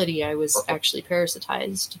reality I was actually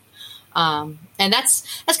parasitized. And that's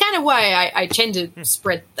kind of why I tend to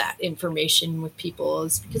spread that information with people,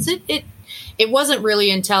 is because it wasn't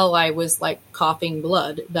really until I was coughing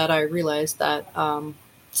blood that I realized that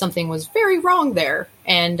something was very wrong there.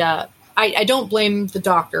 And I don't blame the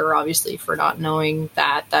doctor, obviously, for not knowing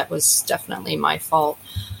that. That was definitely my fault.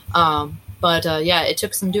 But it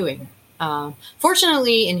took some doing.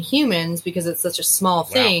 Fortunately, in humans, because it's such a small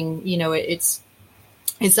thing, it's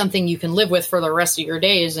something you can live with for the rest of your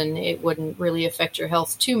days, and it wouldn't really affect your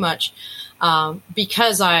health too much.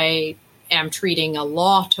 Because I am treating a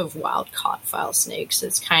lot of wild-caught file snakes,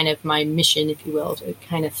 it's kind of my mission, if you will, to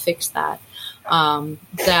kind of fix that.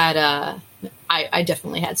 that I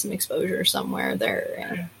definitely had some exposure somewhere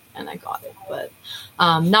there, and I got it. But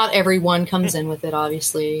not everyone comes in with it,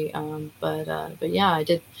 obviously. But yeah, I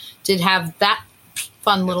did have that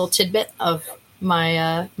fun little tidbit of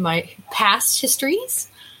my my past histories.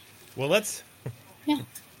 Well, let's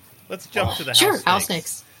jump to the house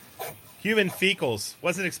snakes. Human fecals.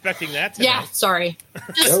 Wasn't expecting that today. Yeah, sorry.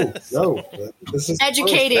 No. This is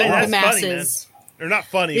educating the masses. Funny, they're not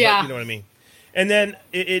funny, but you know what I mean. And then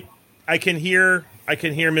I can hear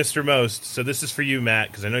Mr. Most. So this is for you, Matt,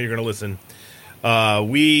 because I know you're going to listen.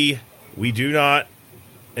 We do not,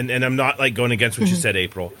 and I'm not like going against what you said,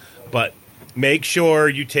 April, but make sure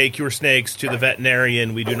you take your snakes to the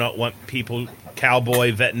veterinarian. We do not want people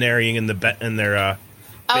cowboy veterinarian in their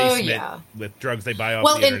basement with drugs they buy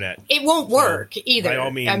off the internet. It won't work either. By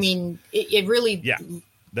all means, I mean, it really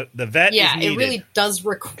the vet is needed. It really does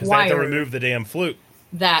require they have to remove the damn fluke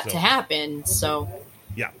to happen. So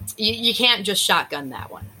you can't just shotgun that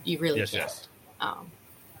one. You really can't. Yes.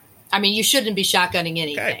 I mean, you shouldn't be shotgunning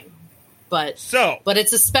anything, but it's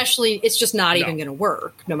just not even going to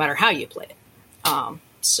work no matter how you play it.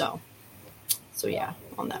 So yeah,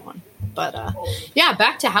 on that one. But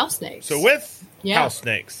back to house snakes. So with house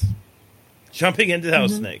snakes, jumping into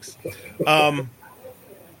house snakes,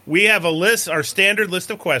 we have a list, our standard list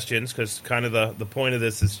of questions, because kind of the point of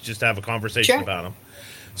this is just to have a conversation about them.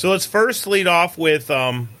 So let's first lead off with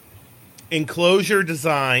enclosure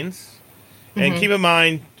designs. And keep in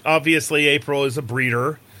mind, obviously, April is a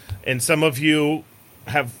breeder, and some of you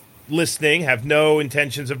have no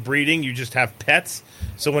intentions of breeding. You just have pets.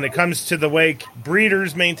 So when it comes to the way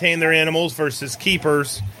breeders maintain their animals versus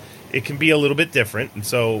keepers, it can be a little bit different. And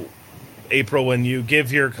so, April, when you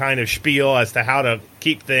give your kind of spiel as to how to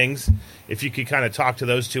keep things, if you could kind of talk to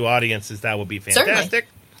those two audiences, that would be fantastic. Certainly.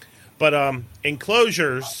 But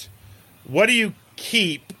enclosures, what do you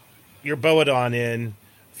keep your boadon in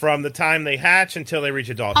from the time they hatch until they reach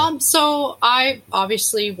adulthood? So I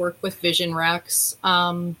obviously work with vision racks.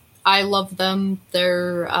 I love them.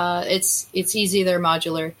 They're it's easy. They're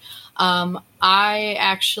modular. I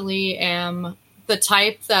actually am the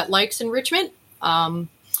type that likes enrichment.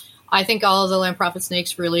 I think all of the Lamprophiid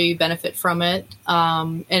snakes really benefit from it.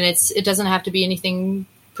 And it doesn't have to be anything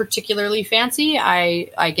particularly fancy.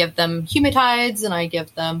 I give them humidities and I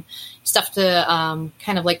give them stuff to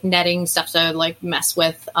kind of like netting, stuff to like mess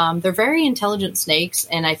with. They're very intelligent snakes,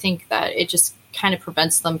 and I think that it just kind of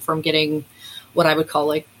prevents them from getting what I would call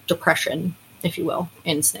like depression, if you will,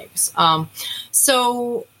 in snakes.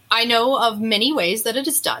 So I know of many ways that it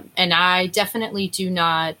is done, and I definitely do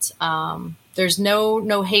not. There's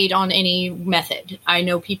no hate on any method. I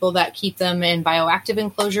know people that keep them in bioactive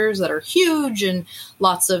enclosures that are huge and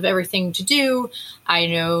lots of everything to do. I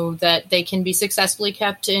know that they can be successfully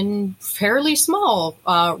kept in fairly small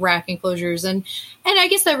rack enclosures. And I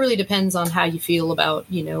guess that really depends on how you feel about,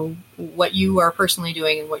 what you are personally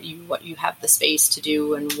doing and what you have the space to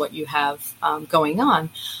do and what you have going on.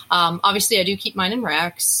 Obviously, I do keep mine in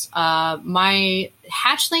racks. My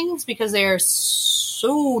hatchlings, because they are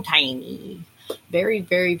so tiny, very,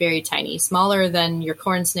 very, very tiny, smaller than your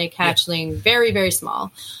corn snake hatchling, very, very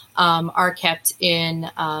small, are kept in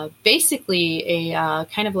basically a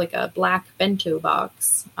kind of like a black bento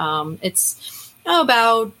box. It's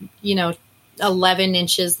about, 11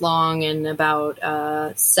 inches long and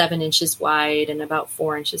about 7 inches wide and about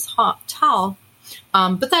 4 inches tall.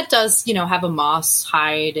 But that does, have a moss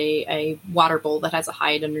hide, a water bowl that has a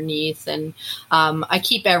hide underneath. And I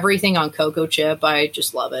keep everything on cocoa chip. I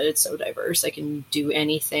just love it. It's so diverse. I can do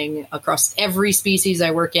anything across every species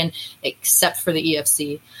I work in, except for the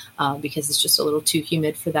EFC, because it's just a little too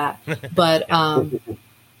humid for that. But and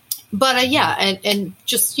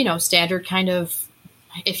just, standard kind of,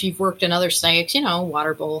 if you've worked in other snakes,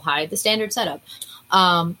 water bowl, hide, the standard setup.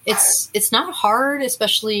 It's not hard,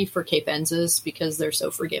 especially for capenzas, because they're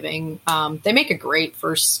so forgiving. They make a great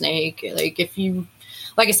first snake. Like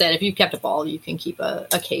I said, if you've kept a ball, you can keep a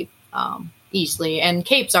cape, easily. And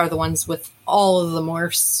capes are the ones with all of the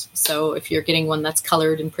morphs. So if you're getting one that's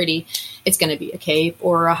colored and pretty, it's going to be a cape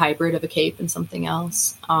or a hybrid of a cape and something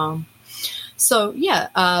else. That's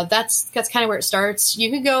kind of where it starts.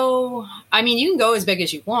 You can go as big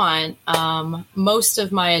as you want. Most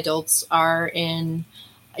of my adults are in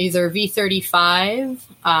either V35,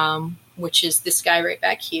 which is this guy right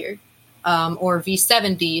back here, or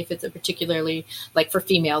V70 if it's a particularly like for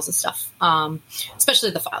females and stuff.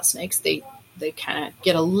 Especially the file snakes, they kind of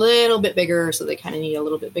get a little bit bigger, so they kind of need a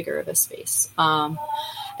little bit bigger of a space.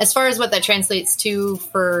 As far as what that translates to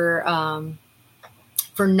for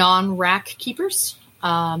non-rack keepers,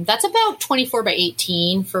 That's about 24 by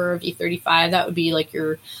 18 for a V35. That would be like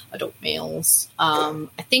your adult males. I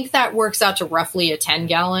think that works out to roughly a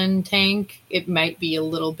 10-gallon tank. It might be a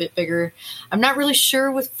little bit bigger. I'm not really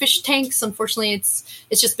sure with fish tanks. Unfortunately,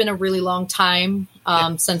 it's just been a really long time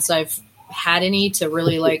since I've had any to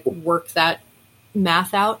really like work that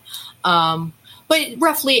math out. But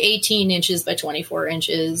roughly 18 inches by 24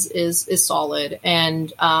 inches is solid.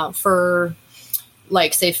 And for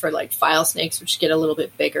like, say for like file snakes, which get a little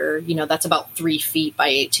bit bigger, that's about 3 feet by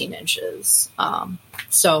 18 inches.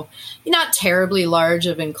 So not terribly large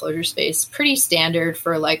of enclosure space, pretty standard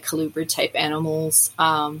for like colubrid type animals.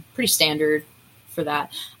 Pretty standard for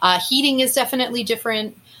that. Heating is definitely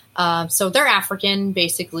different. So they're African,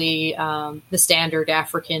 basically, the standard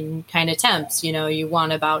African kind of temps. You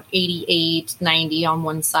want about 88, 90 on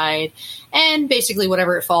one side, and basically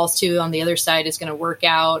whatever it falls to on the other side is going to work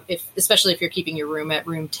out. Especially if you're keeping your room at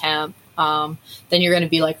room temp, then you're going to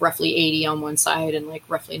be like roughly 80 on one side and like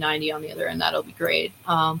roughly 90 on the other, and that'll be great.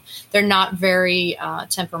 They're not very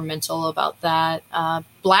temperamental about that.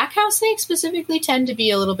 Black house snakes specifically tend to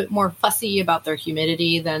be a little bit more fussy about their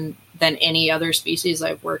humidity than any other species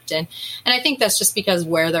I've worked in. And I think that's just because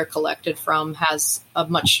where they're collected from has a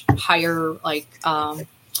much higher,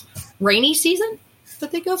 rainy season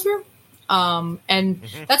that they go through. And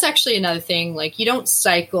that's actually another thing. Like, you don't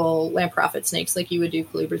cycle Lamprophiid snakes like you would do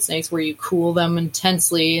colubrid snakes, where you cool them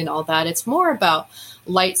intensely and all that. It's more about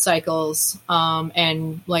light cycles,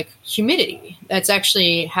 and like humidity. That's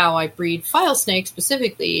actually how I breed file snakes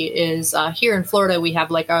specifically is, here in Florida, we have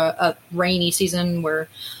like a rainy season where,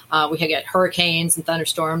 we get hurricanes and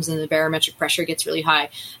thunderstorms, and the barometric pressure gets really high.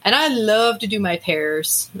 And I love to do my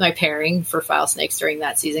pairing for file snakes during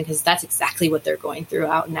that season, because that's exactly what they're going through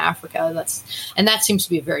out in Africa. That seems to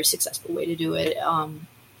be a very successful way to do it.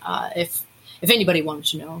 If anybody wanted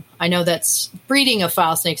to know, I know that's breeding of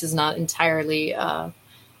file snakes is not entirely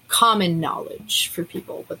common knowledge for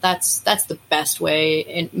people, but that's the best way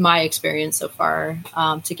in my experience so far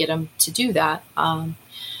to get them to do that.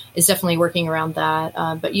 Is definitely working around that.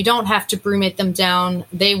 But you don't have to brumate them down.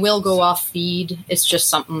 They will go off feed. It's just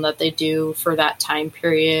something that they do for that time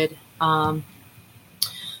period. They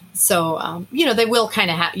will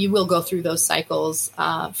kind of you will go through those cycles.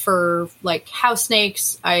 For like house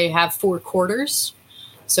snakes, I have 4 quarters.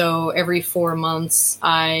 So every 4 months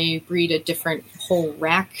I breed a different whole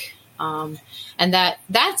rack. And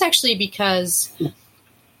that's actually because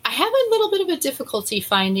I have a little bit of a difficulty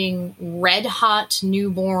finding red hot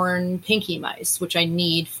newborn pinky mice, which I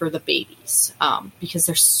need for the babies, because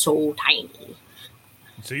they're so tiny.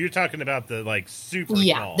 So you're talking about the like super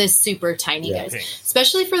small. The super tiny guys,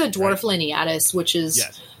 especially for the dwarf lineatus, which is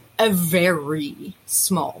a very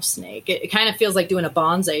small snake. It kind of feels like doing a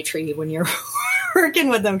bonsai tree when you're working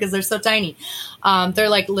with them, because they're so tiny. They're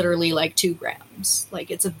like literally like 2 grams. Like,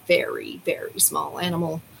 it's a very, very small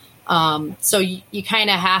animal. So you kind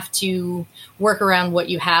of have to work around what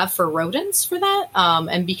you have for rodents for that.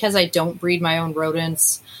 And because I don't breed my own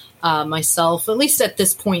rodents myself, at least at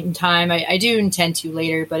this point in time, I do intend to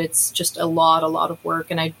later, but it's just a lot of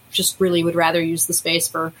work. And I just really would rather use the space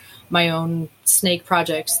for my own snake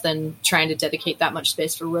projects than trying to dedicate that much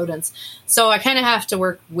space for rodents. So I kind of have to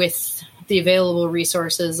work with the available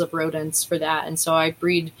resources of rodents for that. And so I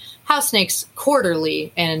breed house snakes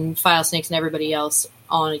quarterly and file snakes and everybody else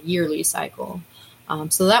on a yearly cycle.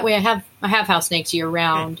 So that way I have house snakes year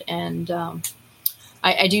round, and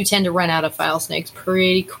I do tend to run out of file snakes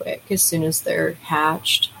pretty quick as soon as they're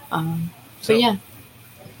hatched. So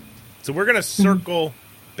we're going to circle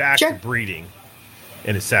back to breeding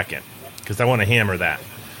in a second, because I want to hammer that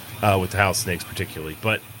with the house snakes particularly.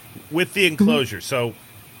 But with the enclosure, so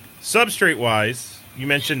substrate wise, you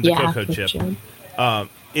mentioned the cocoa chip.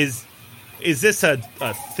 Is this a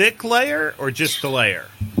thick layer or just a layer?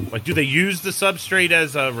 Like, do they use the substrate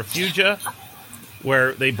as a refugia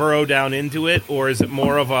where they burrow down into it, or is it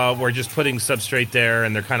more of a we're just putting substrate there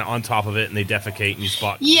and they're kind of on top of it and they defecate and you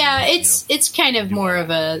spot? Yeah, it's kind of more of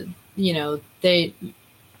a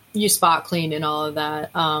you spot clean and all of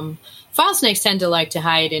that. File snakes tend to like to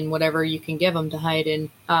hide in whatever you can give them to hide in.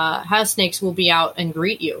 House snakes will be out and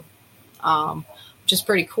greet you, which is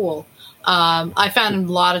pretty cool. I found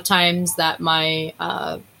a lot of times that my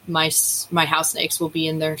house snakes will be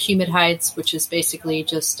in their humid hides, which is basically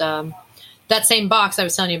just that same box I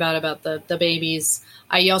was telling you about the babies.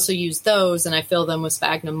 I also use those, and I fill them with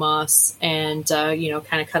sphagnum moss, and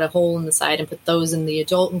kind of cut a hole in the side and put those in the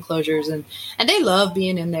adult enclosures, and they love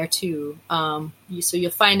being in there too. So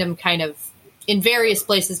you'll find them kind of in various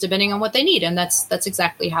places depending on what they need. And that's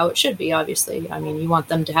exactly how it should be, obviously. I mean, you want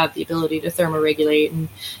them to have the ability to thermoregulate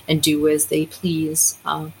and do as they please.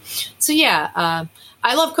 I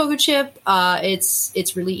love Cocoa Chip.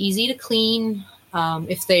 It's really easy to clean.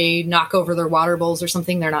 If they knock over their water bowls or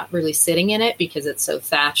something, they're not really sitting in it because it's so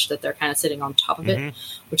thatched that they're kind of sitting on top of it,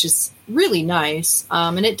 which is really nice.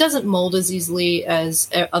 And it doesn't mold as easily as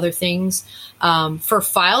other things. For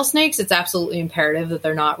file snakes, it's absolutely imperative that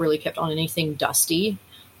they're not really kept on anything dusty.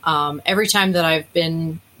 Every time that I've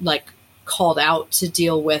been called out to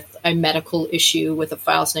deal with a medical issue with a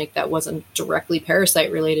file snake that wasn't directly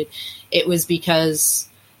parasite related, it was because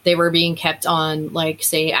they were being kept on,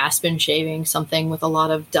 say, aspen shaving, something with a lot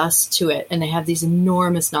of dust to it. And they have these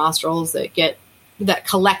enormous nostrils that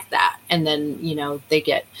collect that. And then, they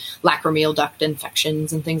get lacrimal duct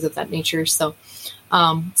infections and things of that nature.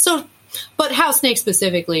 But house snakes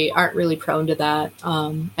specifically aren't really prone to that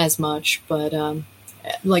as much. But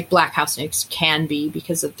black house snakes can be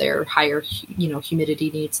because of their higher, humidity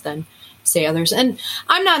needs than, say, others. And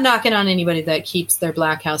I'm not knocking on anybody that keeps their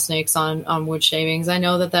black house snakes on wood shavings. I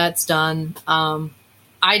know that that's done.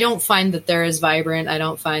 I don't find that they're as vibrant. I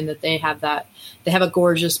don't find that they have a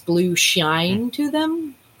gorgeous blue shine to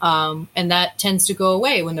them. And that tends to go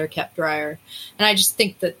away when they're kept drier. And I just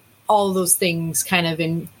think that all of those things kind of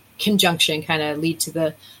in conjunction kind of lead to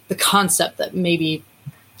the concept that maybe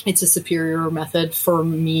it's a superior method for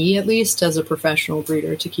me, at least as a professional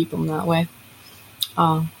breeder, to keep them that way.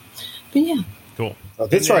 But yeah. Cool.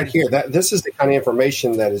 This right here, this is the kind of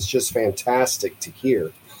information that is just fantastic to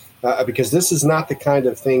hear, because this is not the kind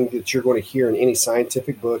of thing that you're going to hear in any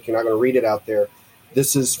scientific book. You're not going to read it out there.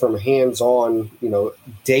 This is from hands-on,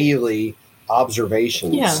 daily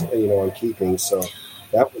observations, on keeping. So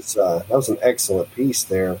that was an excellent piece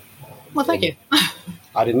there. Well, thank you.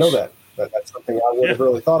 I didn't know that. That's something I would have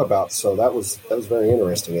really thought about. So that was very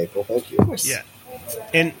interesting, April. Thank you. Of course. Yeah.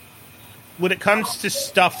 And when it comes to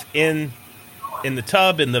stuff in the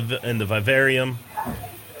tub, in the vivarium,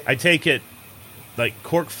 I take it like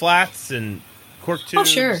cork flats and cork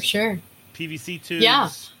tubes. Oh, sure. PVC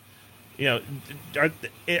tubes. Yeah.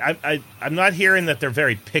 I'm not hearing that they're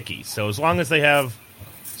very picky. So as long as they have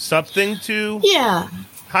something to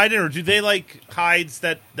hide in, or do they like hides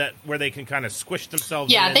that where they can kind of squish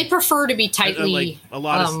themselves? Yeah, in? They prefer to be tightly like a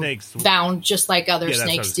lot of snakes bound, just like other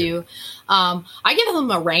snakes do. I give them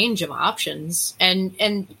a range of options,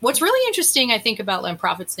 and what's really interesting, I think, about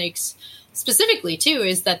Lamprophiid snakes specifically too,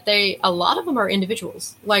 is that a lot of them are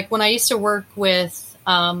individuals. Like when I used to work with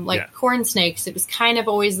corn snakes, it was kind of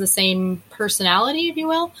always the same personality, if you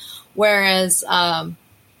will, whereas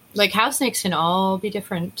house snakes can all be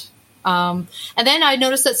different. And then I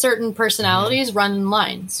noticed that certain personalities run in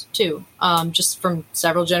lines too. Just from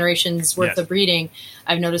several generations worth of breeding,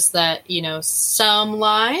 I've noticed that, some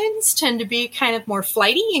lines tend to be kind of more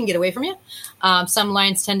flighty and get away from you. Some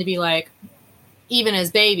lines tend to be like, even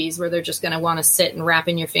as babies, where they're just going to want to sit and wrap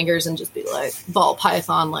in your fingers and just be like ball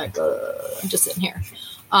python, I'm just sitting here.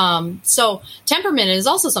 So temperament is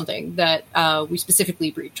also something that we specifically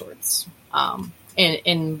breed towards.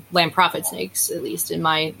 In Lamprophiid snakes, at least in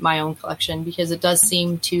my own collection, because it does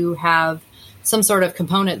seem to have some sort of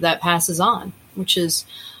component that passes on, which is,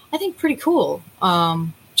 I think, pretty cool.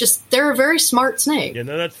 They're a very smart snake. Yeah,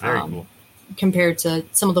 no, that's very cool. Compared to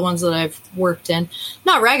some of the ones that I've worked in.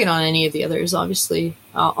 Not ragging on any of the others, obviously.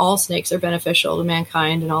 All snakes are beneficial to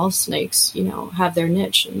mankind, and all snakes, have their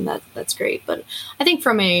niche, and that's great. But I think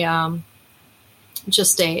from a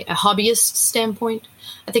hobbyist standpoint,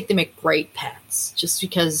 I think they make great pets, just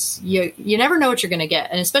because you never know what you're going to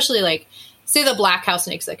get. And especially say the black house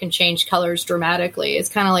snakes that can change colors dramatically. It's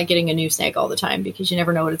kind of like getting a new snake all the time, because you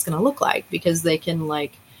never know what it's going to look like, because they can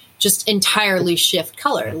just entirely shift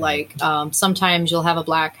color. Sometimes you'll have a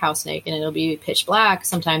black house snake and it'll be pitch black.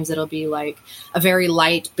 Sometimes it'll be a very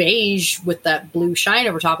light beige with that blue shine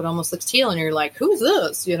over top. It almost looks teal, and you're like, who's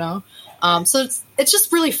this? So it's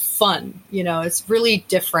just really fun. It's really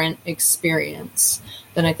different experience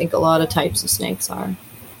than I think a lot of types of snakes are.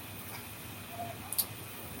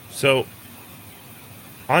 So,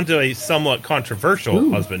 onto a somewhat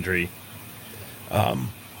controversial husbandry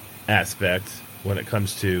aspect when it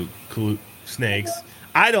comes to snakes.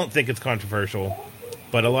 I don't think it's controversial,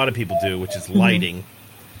 but a lot of people do, which is lighting.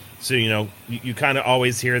 So, you kind of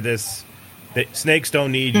always hear this, that snakes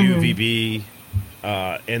don't need UVB,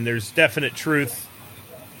 and there's definite truth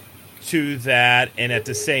to that, and at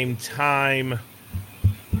the same time,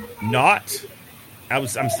 not. I'm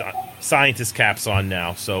scientist caps on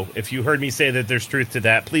now, so if you heard me say that there's truth to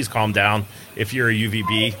that, please calm down if you're a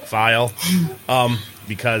UVB file,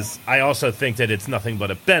 because I also think that it's nothing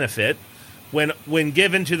but a benefit. when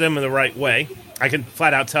given to them in the right way, I can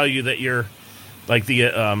flat out tell you that you're like the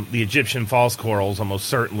Egyptian false corals almost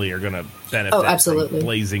certainly are going to benefit from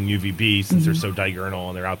blazing UVB since they're so diurnal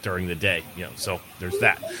and they're out during the day. So there's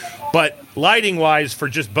that. But lighting wise, for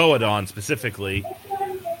just Boedon specifically,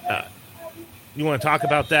 you want to talk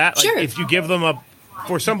about that? Sure. Like if you give them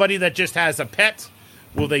for somebody that just has a pet,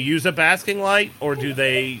 will they use a basking light, or do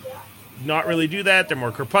they not really do that? They're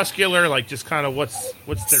more crepuscular. Like, just kind of what's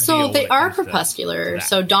their deal? So they are crepuscular.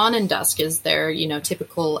 So dawn and dusk is their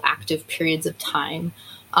typical active periods of time.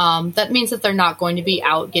 That means that they're not going to be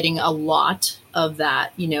out getting a lot of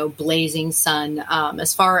that blazing sun.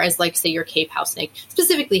 As far as, like, say, your Cape house snake,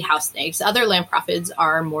 specifically house snakes, other Lamprophiids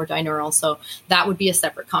are more diurnal, so that would be a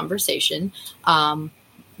separate conversation.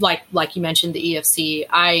 Like you mentioned, the EFC,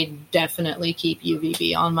 I definitely keep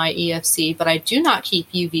UVB on my EFC, but I do not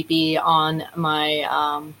keep UVB on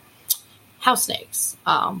my house snakes.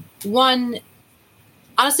 One,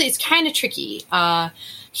 honestly, it's kind of tricky.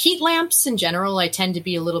 Heat lamps in general, I tend to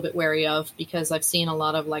be a little bit wary of because I've seen a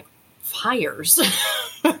lot of fires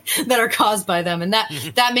that are caused by them. And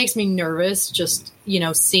that makes me nervous. Just,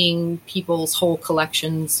 seeing people's whole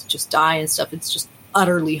collections just die and stuff. It's just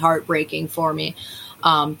utterly heartbreaking for me.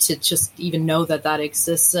 To just even know that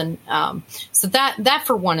exists. And so that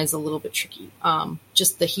for one is a little bit tricky,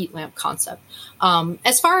 just the heat lamp concept.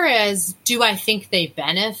 As far as do I think they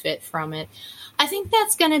benefit from it, I think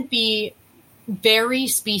that's going to be very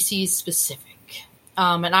species specific.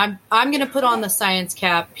 And I'm going to put on the science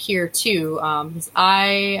cap here too. I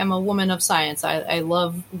am a woman of science. I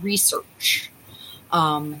love research.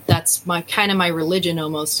 That's my religion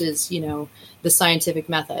almost is, the scientific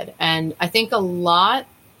method. And I think a lot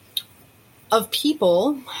of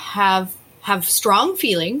people have strong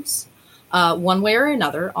feelings, one way or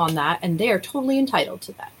another on that, and they are totally entitled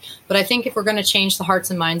to that. But I think if we're going to change the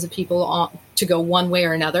hearts and minds of people to go one way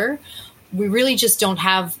or another, we really just don't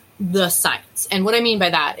have the science. And what I mean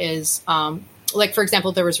by that is, for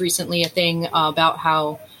example, there was recently a thing about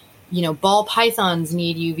how ball pythons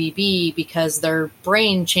need UVB because their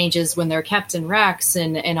brain changes when they're kept in racks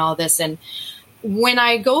and all this. And when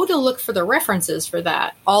I go to look for the references for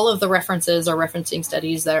that, all of the references are referencing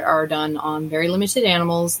studies that are done on very limited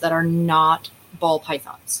animals that are not ball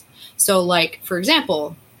pythons. So, for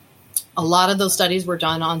example, a lot of those studies were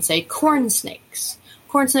done on, say, corn snakes.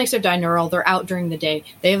 Corn snakes are diurnal. They're out during the day.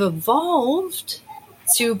 They have evolved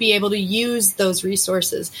to be able to use those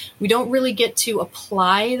resources. We don't really get to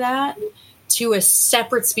apply that to a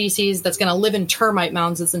separate species that's going to live in termite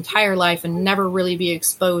mounds its entire life and never really be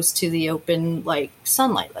exposed to the open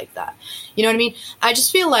sunlight like that. You know what I mean? I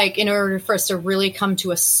just feel like in order for us to really come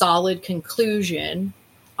to a solid conclusion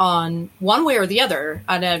on one way or the other,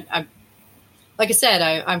 and I like I said,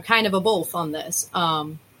 I'm kind of a both on this.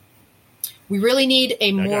 We really need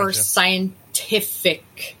a more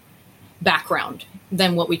scientific background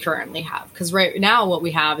than what we currently have. Because right now what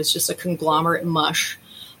we have is just a conglomerate mush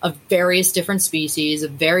of various different species, of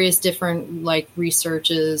various different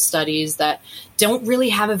researches, studies that don't really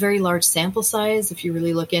have a very large sample size if you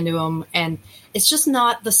really look into them. And it's just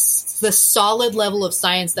not the solid level of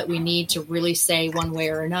science that we need to really say one way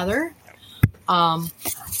or another.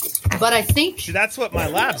 But I think that's what my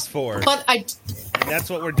lab's for. And that's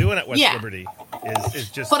what we're doing at West Liberty. Is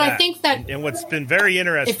just. But that. I think that, and what's been very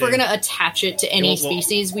interesting, if we're going to attach it to any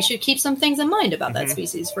species, we should keep some things in mind about that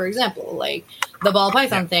species. For example, like the ball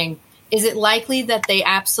python thing. Is it likely that they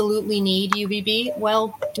absolutely need UVB?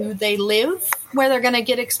 Well, do they live where they're going to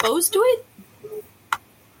get exposed to it?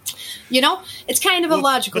 It's kind of a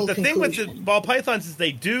logical conclusion. But the thing with the ball pythons is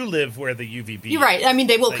they do live where the UVB is. You're right. I mean,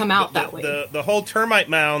 they will come out that way. The whole termite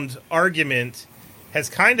mound argument has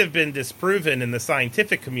kind of been disproven in the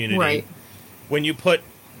scientific community. Right. When you put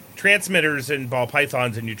transmitters in ball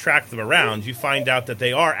pythons and you track them around, you find out that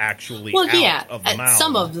they are actually out of the mound.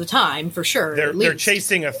 Some of the time, for sure. They're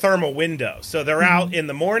chasing a thermal window. So they're out in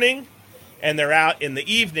the morning and they're out in the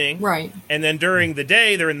evening. Right. And then during the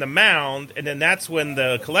day, they're in the mound, and then that's when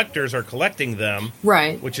the collectors are collecting them.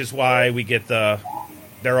 Right. Which is why we get they're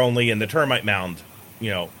only in the termite mound,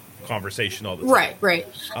 conversation all the time. Right.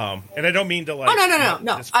 And I don't mean to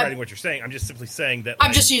no. discrediting what you're saying. I'm just simply saying that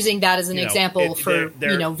I'm just using that as an example for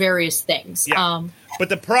various things. Yeah. But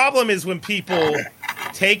the problem is when people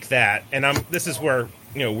take that, and this is where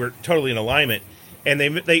we're totally in alignment, and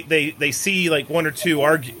they see one or two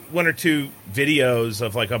videos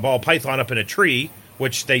of a ball python up in a tree,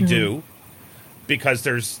 which they do, because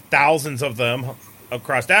there's thousands of them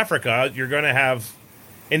across Africa. You're going to have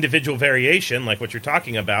individual variation, like what you're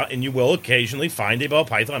talking about, and you will occasionally find a ball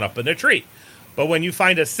python up in a tree. But when you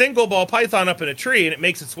find a single ball python up in a tree and it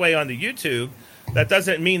makes its way onto YouTube, that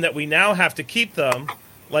doesn't mean that we now have to keep them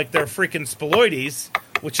like they're freaking Spiloides,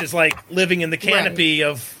 which is like living in the canopy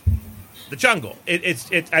of the jungle.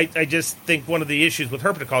 I just think one of the issues with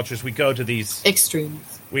herpetoculture is we go to these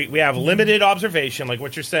extremes. We have limited observation, like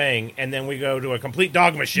what you're saying, and then we go to a complete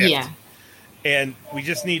dogma shift. Yeah. And we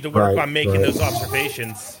just need to work on making those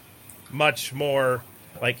observations much more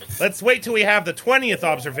like, let's wait till we have the 20th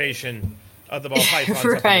observation of the ball pythons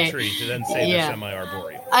up in the tree to then say they're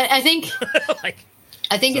semi-arboreal. I think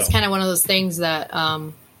it's kind of one of those things that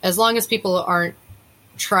as long as people aren't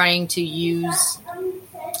trying to use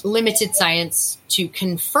limited science to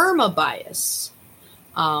confirm a bias,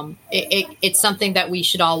 it's something that we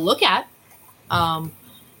should all look at,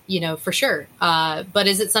 for sure. But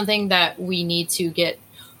is it something that we need to get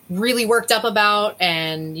really worked up about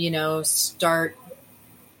and, start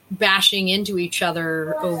bashing into each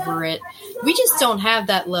other over it? We just don't have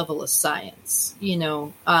that level of science.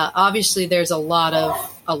 Obviously there's a lot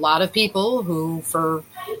of people who for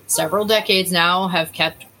several decades now have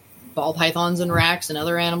kept ball pythons in racks and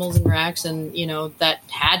other animals in racks, and that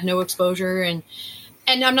had no exposure, and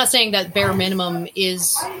I'm not saying that bare minimum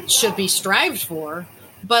should be strived for,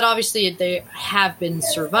 but obviously they have been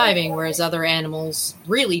surviving, whereas other animals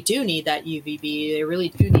really do need that UVB. They really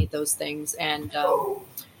do need those things, and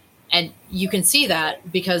you can see that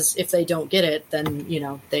because if they don't get it, then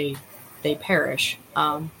they perish.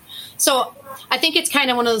 So I think it's kind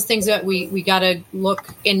of one of those things that we got to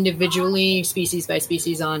look individually, species by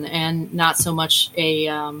species on, and not so much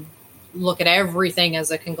a look at everything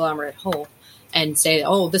as a conglomerate whole and say,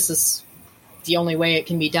 oh, this is the only way it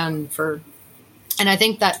can be done for. And I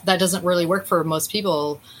think that doesn't really work for most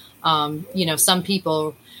people. Some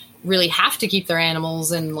people really have to keep their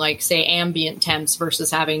animals in, like, say, ambient temps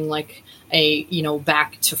versus having like a,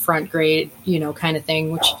 back to front grade, kind of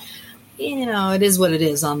thing, which, it is what it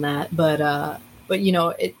is on that. But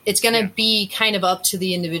it's going to be kind of up to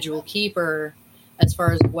the individual keeper as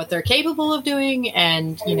far as what they're capable of doing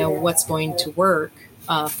and, what's going to work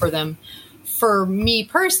for them. For me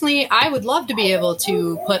personally, I would love to be able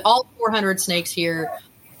to put all 400 snakes here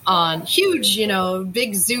on huge,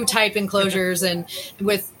 big zoo type enclosures and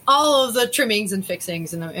with all of the trimmings and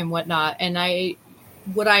fixings and whatnot. And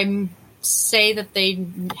would I say that they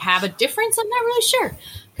have a difference? I'm not really sure,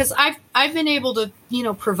 because I've been able to,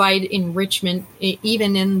 provide enrichment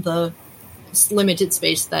even in the limited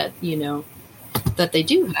space that, that they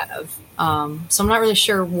do have. So I'm not really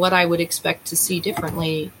sure what I would expect to see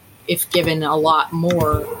differently if given a lot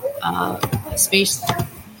more space there.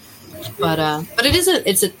 But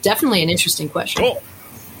it's definitely an interesting question. Cool.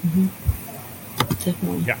 Mm-hmm.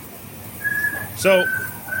 Definitely. Yeah. So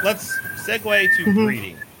let's segue to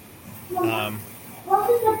breeding.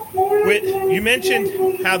 You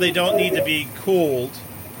mentioned how they don't need to be cooled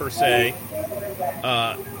per se.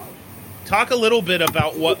 Talk a little bit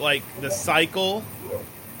about what like the cycle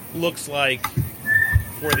looks like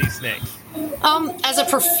for these snakes. As a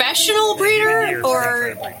professional breeder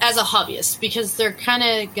or as a hobbyist, because they're kind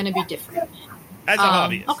of going to be different. As a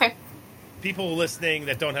hobbyist. Okay. People listening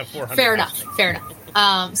that don't have 400. Fair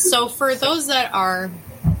enough. So for those that are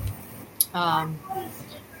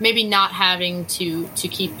maybe not having to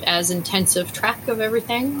keep as intensive track of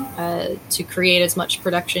everything to create as much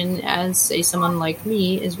production as, say, someone like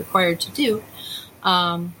me is required to do,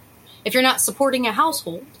 if you're not supporting a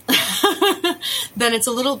household, then it's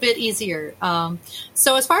a little bit easier.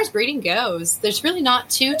 So as far as breeding goes, there's really not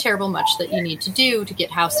too terrible much that you need to do to get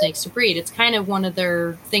house snakes to breed. It's kind of one of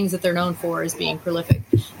their things that they're known for, is being prolific.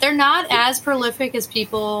 They're not as prolific as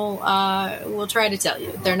people will try to tell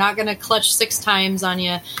you. They're not going to clutch 6 times on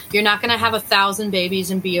you. You're not going to have 1,000 babies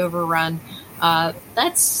and be overrun.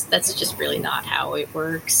 That's just really not how it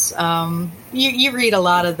works. You read a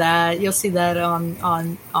lot of that. You'll see that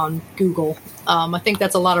on Google. I think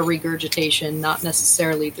that's a lot of regurgitation, not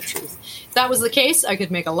necessarily the truth. If that was the case, I could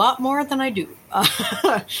make a lot more than I do.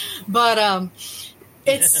 But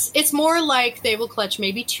it's more like they will clutch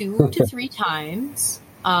maybe 2 to 3 times.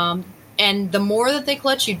 And the more that they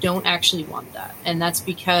clutch, you don't actually want that. And that's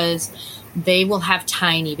because they will have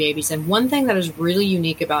tiny babies. And one thing that is really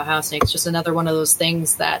unique about house snakes, just another one of those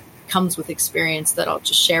things that comes with experience that I'll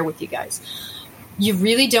just share with you guys. You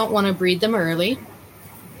really don't want to breed them early.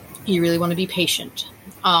 You really want to be patient.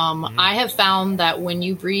 I have found that when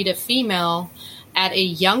you breed a female at a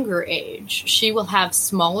younger age, she will have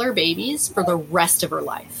smaller babies for the rest of her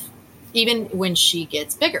life, even when she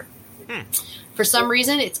gets bigger. For some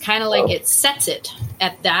reason, it's kind of like it sets it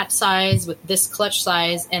at that size with this clutch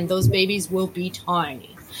size, and those babies will be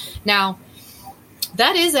tiny. Now,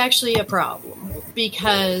 That is actually a problem,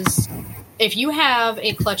 because if you have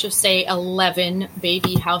a clutch of, say, 11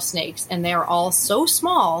 baby house snakes, and they're all so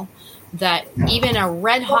small that even a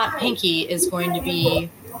red hot pinky is going to be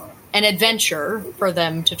an adventure for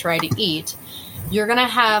them to try to eat, you're going to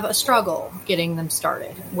have a struggle getting them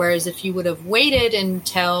started. Whereas if you would have waited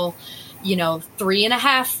until,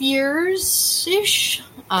 3.5 years-ish,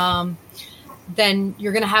 then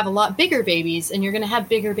you're going to have a lot bigger babies, and you're going to have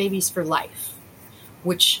bigger babies for life,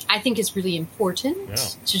 which I think is really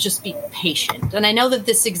important to just be patient. And I know that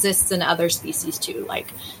this exists in other species too, like,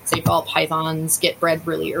 say, ball pythons get bred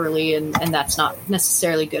really early, and that's not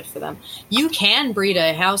necessarily good for them. You can breed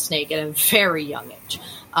a house snake at a very young age.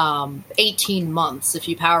 18 months, if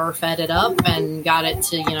you power fed it up and got it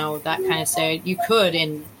to, that kind of say, you could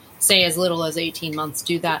in, say, as little as 18 months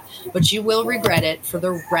do that, but you will regret it for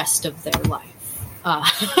the rest of their life.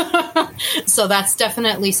 So that's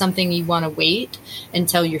definitely something you want to wait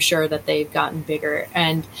until you're sure that they've gotten bigger.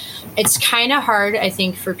 And it's kind of hard, I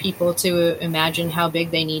think, for people to imagine how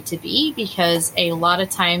big they need to be, because a lot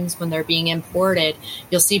of times when they're being imported,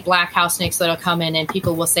 you'll see black house snakes that'll come in and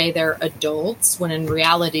people will say they're adults, when in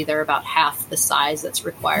reality they're about half the size that's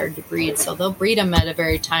required to breed. So they'll breed them at a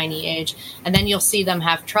very tiny age, and then you'll see them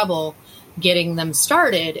have trouble getting them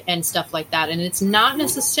started and stuff like that. And it's not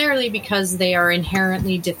necessarily because they are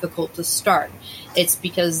inherently difficult to start. It's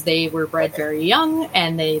because they were bred very young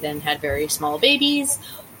and they then had very small babies.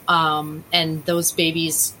 And those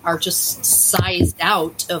babies are just sized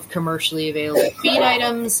out of commercially available feed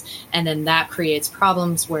items. And then that creates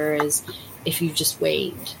problems. Whereas if you just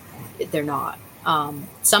wait, they're not.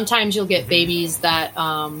 Sometimes you'll get babies that,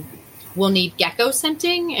 will need gecko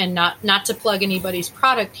scenting, and not to plug anybody's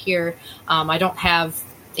product here. I don't have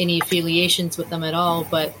any affiliations with them at all,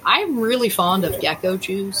 but I'm really fond of gecko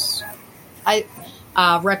juice.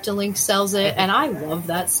 Reptilink sells it, and I love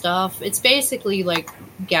that stuff. It's basically like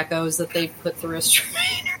geckos that they put through a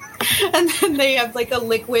strainer, and then they have like a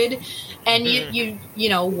liquid, and you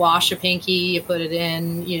wash a pinky, you put it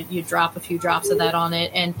in, you drop a few drops of that on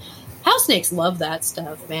it, and house snakes love that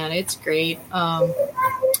stuff, man. It's great.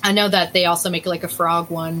 I know that they also make like a frog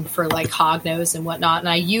one for like hognose and whatnot, and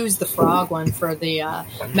I use the frog one for the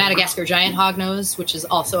Madagascar giant hognose, which is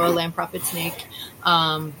also a Lamprophiid snake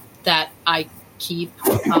that I keep.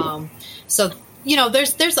 So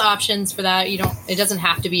there's options for that. It doesn't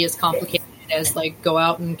have to be as complicated as like go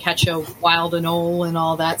out and catch a wild anole and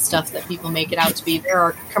all that stuff that people make it out to be. There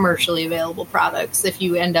are commercially available products if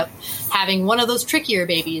you end up having one of those trickier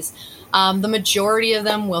babies. The majority of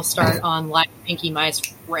them will start on live pinky mice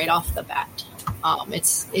right off the bat.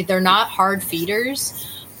 They're not hard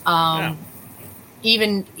feeders.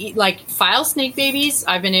 Even like file snake babies,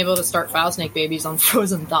 I've been able to start file snake babies on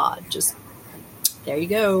frozen thawed. Just there you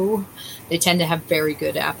go. They tend to have very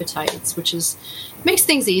good appetites, which makes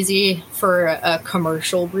things easy for a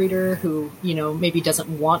commercial breeder who, maybe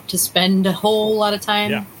doesn't want to spend a whole lot of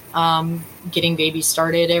time getting babies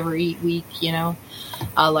started every week,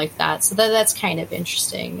 like that. So that's kind of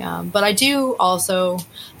interesting. But I do also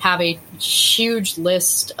have a huge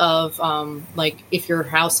list of, like, if your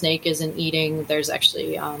house snake isn't eating, there's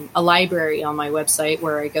actually a library on my website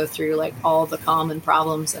where I go through, like, all the common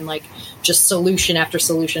problems and, like, just solution after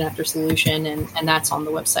solution after solution. And that's on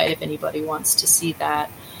the website if anybody wants to see that.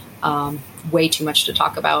 Way too much to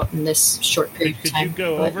talk about in this short period of time. Could you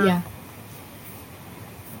go over? Yeah.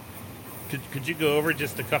 Could you go over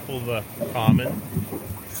just a couple of the common,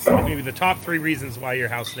 maybe the top 3 reasons why your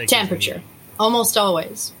house snake? Temperature, almost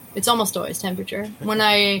always. It's almost always temperature.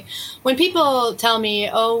 When people tell me,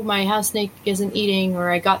 "Oh, my house snake isn't eating," or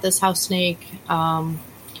 "I got this house snake and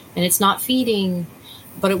it's not feeding,"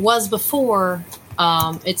 but it was before,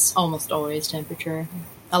 it's almost always temperature.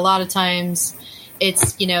 A lot of times,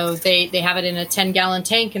 it's, they have it in a 10-gallon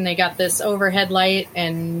tank and they got this overhead light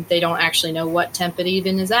and they don't actually know what temp it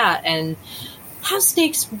even is at. And house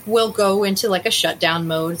snakes will go into like a shutdown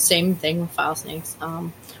mode. Same thing with file snakes,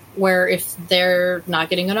 where if they're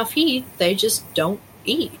not getting enough heat, they just don't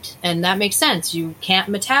eat. And that makes sense. You can't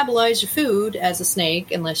metabolize your food as a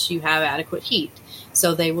snake unless you have adequate heat.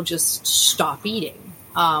 So they will just stop eating.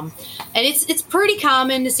 And it's pretty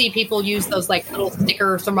common to see people use those like little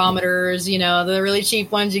sticker thermometers, the really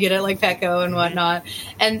cheap ones you get at like Petco and whatnot.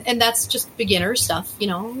 And that's just beginner stuff,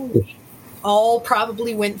 all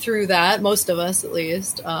probably went through that. Most of us, at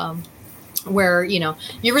least, where, you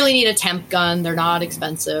really need a temp gun. They're not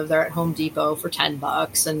expensive. They're at Home Depot for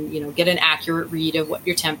 $10 and, get an accurate read of what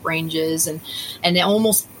your temp range is. And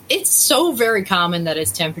it's so very common that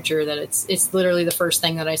it's temperature that it's literally the first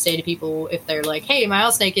thing that I say to people if they're like, "Hey, my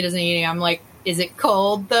house snake isn't eating." I'm like, "Is it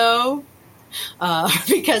cold though?"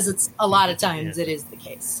 because it's a lot of times it is the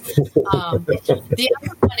case. The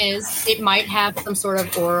other one is it might have some sort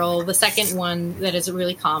of oral. The second one that is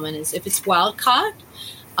really common is if it's wild caught,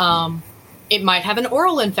 it might have an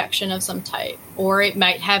oral infection of some type, or it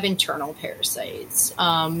might have internal parasites.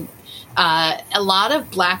 A lot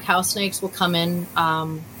of black house snakes will come in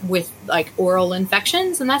with like oral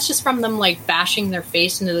infections, and that's just from them like bashing their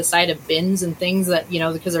face into the side of bins and things that,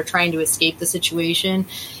 because they're trying to escape the situation.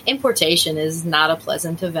 Importation is not a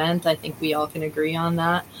pleasant event. I think we all can agree on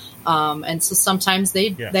that. And so sometimes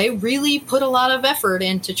they really put a lot of effort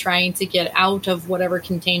into trying to get out of whatever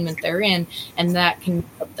containment they're in, and that can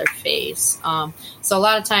up their face. So a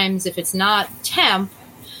lot of times if it's not temp,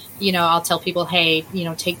 I'll tell people, hey,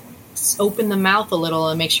 open the mouth a little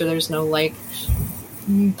and make sure there's no like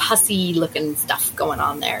pussy looking stuff going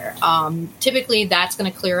on there. Typically that's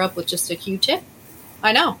going to clear up with just a Q-tip.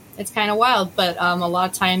 I know it's kind of wild, but a lot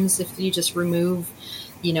of times if you just remove,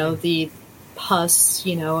 the pus,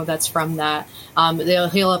 that's from that, they'll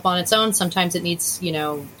heal up on its own. Sometimes it needs,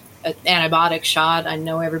 an antibiotic shot. I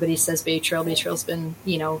know everybody says Baytril. Baytril's been,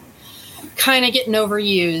 kind of getting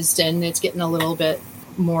overused, and it's getting a little bit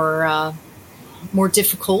more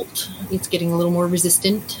difficult. It's getting a little more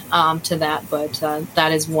resistant to that, but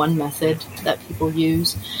that is one method that people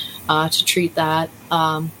use to treat that.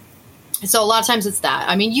 So a lot of times it's that.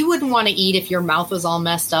 I mean, you wouldn't want to eat if your mouth was all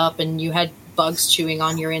messed up and you had bugs chewing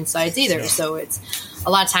on your insides either. So it's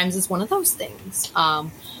a lot of times it's one of those things.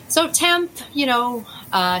 So temp,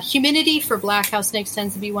 humidity for black house snakes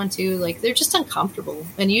tends to be one too. Like they're just uncomfortable,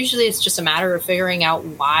 and usually it's just a matter of figuring out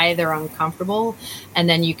why they're uncomfortable, and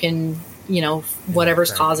then you can,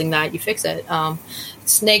 whatever's causing that, you fix it.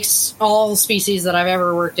 Snakes, all species that I've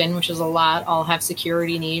ever worked in, which is a lot, all have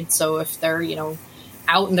security needs. So if they're,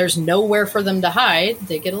 out and there's nowhere for them to hide,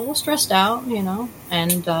 they get a little stressed out,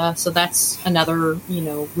 and so that's another,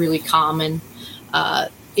 really common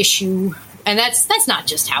issue. And that's not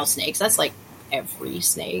just house snakes. That's like every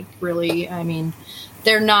snake, really. I mean,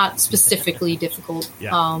 they're not specifically difficult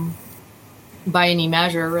by any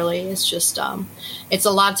measure, really. It's just, it's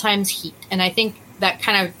a lot of times heat. And I think that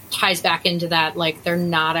kind of ties back into that, like, they're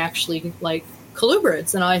not actually like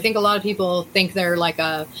colubrids. And I think a lot of people think they're like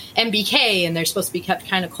a MBK and they're supposed to be kept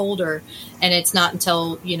kind of colder. And it's not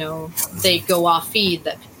until, they go off feed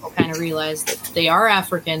that people kind of realize that they are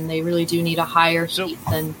African. They really do need a higher heat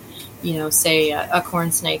than, say a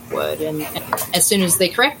corn snake would. And as soon as they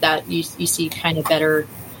correct that, you see kind of better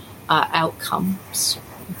outcomes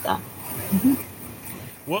with that. Mm-hmm.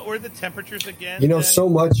 What were the temperatures again? So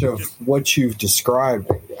much of what you've described,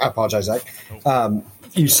 I apologize, Zach.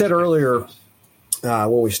 You said earlier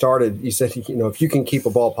when we started, you said, if you can keep a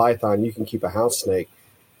ball python, you can keep a house snake.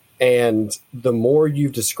 And the more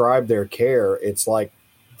you've described their care, it's like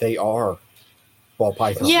they are ball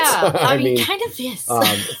pythons. Yeah, I mean, kind of is.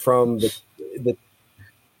 From the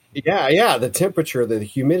temperature, the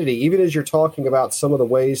humidity, even as you're talking about some of the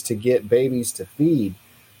ways to get babies to feed,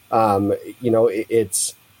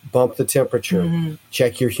 it's bump the temperature,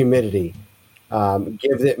 check your humidity,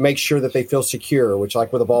 make sure that they feel secure, which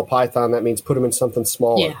like with a ball python, that means put them in something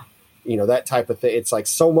smaller, that type of thing. It's like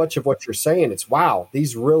so much of what you're saying. It's wow,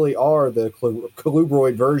 these really are the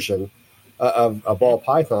colubroid version of a ball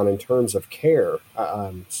python in terms of care.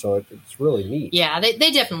 So it's really neat. Yeah,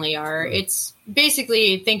 they definitely are. It's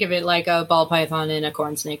basically, think of it like a ball python in a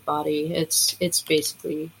corn snake body. It's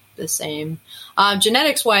basically the same.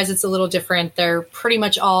 Genetics wise, it's a little different. They're pretty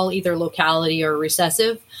much all either locality or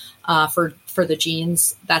recessive for the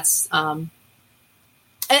genes. That's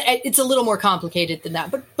it's a little more complicated than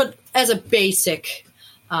that, but as a basic,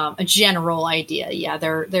 a general idea,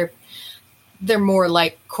 they're more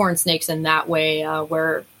like corn snakes in that way,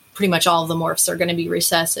 where pretty much all of the morphs are going to be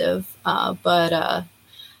recessive. But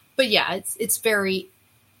yeah, it's very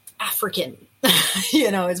African.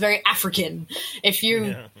 It's very African. If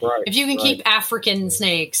you can keep African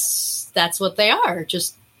snakes, that's what they are.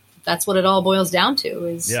 Just that's what it all boils down to,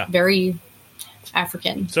 is very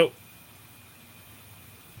African. So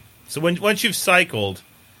once you've cycled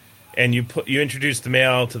and you introduce the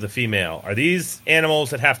male to the female, are these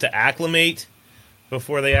animals that have to acclimate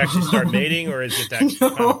before they actually start mating, or is it that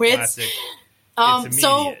kind of classic? It's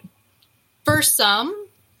so for some,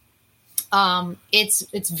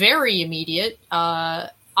 it's very immediate.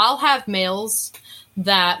 I'll have males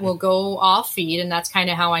that will go off feed, and that's kind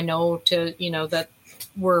of how I know that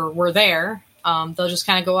we're there. They'll just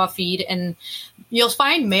kind of go off feed, and you'll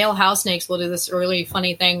find male house snakes will do this really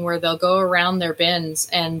funny thing where they'll go around their bins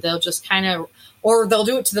and they'll just kind of, or they'll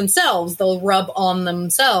do it to themselves. They'll rub on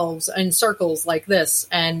themselves in circles like this.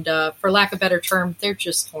 And for lack of a better term, they're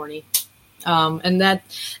just horny. And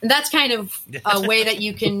that's kind of a way that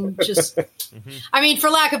you can just, I mean, for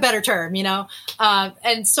lack of a better term,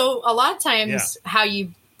 and so a lot of times how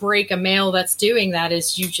you break a male that's doing that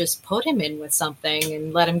is you just put him in with something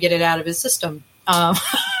and let him get it out of his system.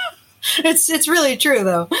 It's really true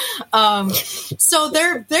though. So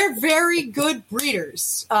they're very good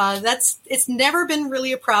breeders. It's never been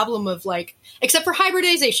really a problem of except for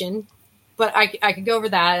hybridization, but I could go over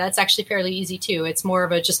that. That's actually fairly easy too. It's more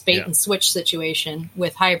of a just bait and switch situation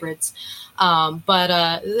with hybrids.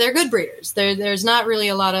 But they're good breeders. There's not really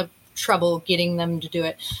a lot of trouble getting them to do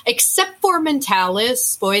it, except for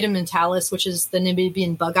Mentalis, Boida mentalis, which is the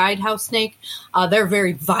Namibian bug-eyed house snake. They're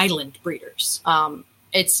very violent breeders.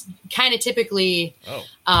 It's kind of typically,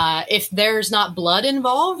 if there's not blood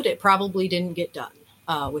involved, it probably didn't get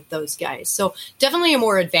done with those guys. So definitely a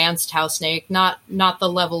more advanced house snake, not the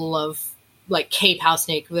level of Cape house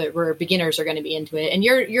snake where beginners are going to be into it. And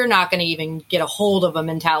you're not going to even get a hold of a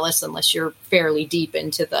Mentalis unless you're fairly deep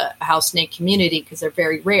into the house snake community, because they're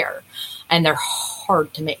very rare and they're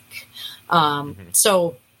hard to make.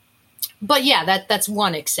 So, but yeah, that's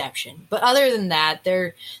one exception. But other than that,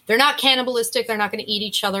 they're not cannibalistic. They're not going to eat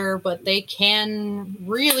each other, but they can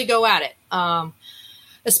really go at it.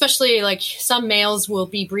 Especially some males will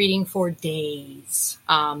be breeding for days.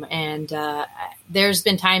 And there's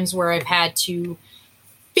been times where I've had to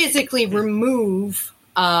physically remove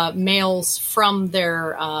males from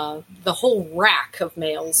their, the whole rack of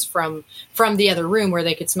males from the other room where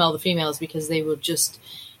they could smell the females, because they will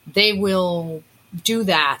do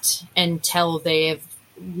that until they have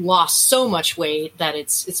lost so much weight that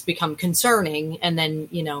it's become concerning. And then,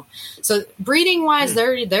 so breeding wise,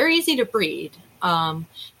 they're easy to breed.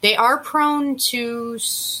 They are prone to,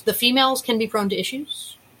 the females can be prone to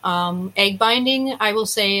issues. Egg binding, I will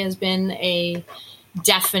say, has been a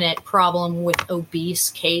definite problem with obese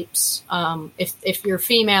capes. If your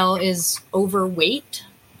female is overweight,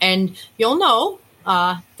 and you'll know,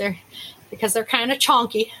 because they're kind of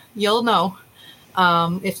chonky, you'll know,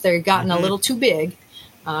 if they're gotten a little too big,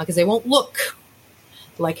 because they won't look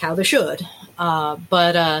like how they should.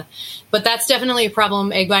 But that's definitely a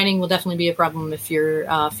problem. Egg binding will definitely be a problem if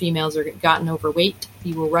your females are gotten overweight.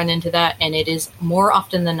 You will run into that, and it is more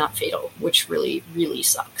often than not fatal, which really, really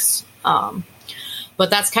sucks. But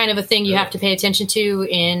that's kind of a thing you have to pay attention to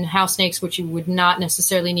in house snakes, which you would not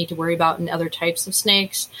necessarily need to worry about in other types of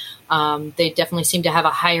snakes. They definitely seem to have a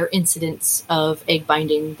higher incidence of egg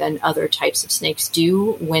binding than other types of snakes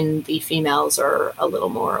do when the females are a little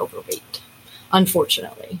more overweight,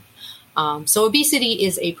 unfortunately. So obesity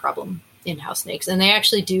is a problem in house snakes, and they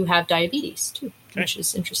actually do have diabetes too, which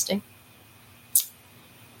is interesting.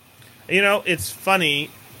 It's funny.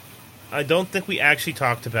 I don't think we actually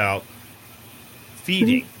talked about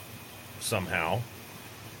feeding somehow.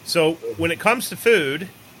 So when it comes to food,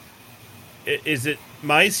 is it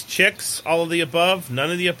mice, chicks, all of the above,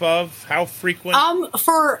 none of the above? How frequent?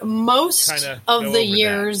 For most of the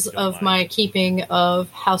years of my keeping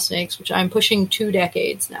of house snakes, which I'm pushing 2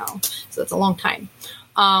 decades now, so that's a long time,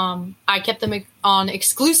 I kept them on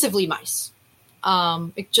exclusively mice,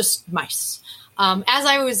 just mice. As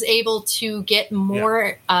I was able to get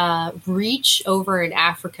more reach over in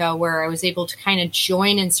Africa, where I was able to kind of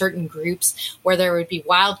join in certain groups where there would be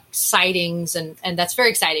wild sightings, and that's very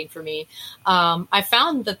exciting for me. I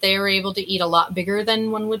found that they were able to eat a lot bigger than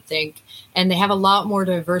one would think, and they have a lot more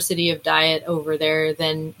diversity of diet over there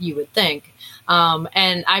than you would think.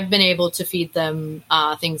 And I've been able to feed them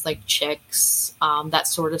things like chicks, that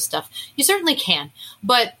sort of stuff. You certainly can,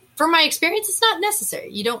 but from my experience, it's not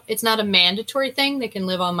necessary. It's not a mandatory thing. They can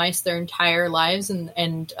live on mice their entire lives.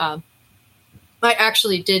 And I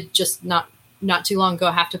actually did just not too long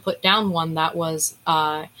ago have to put down one that was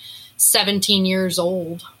 17 years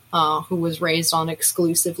old, who was raised on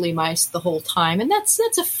exclusively mice the whole time. And that's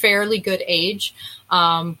a fairly good age.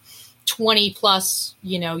 20 plus,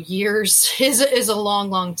 years is a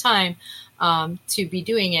long, long time, to be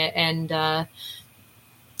doing it. And,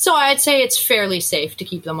 so I'd say it's fairly safe to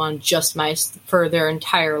keep them on just mice for their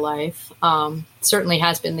entire life. Certainly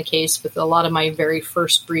has been the case with a lot of my very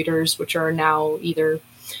first breeders, which are now either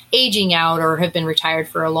aging out or have been retired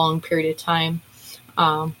for a long period of time.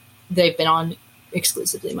 They've been on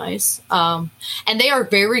exclusively mice. And they are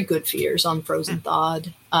very good feeders on frozen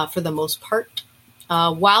thawed for the most part.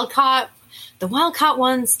 The wild caught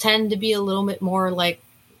ones tend to be a little bit more like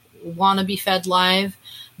want to be fed live.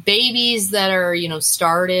 Babies that are,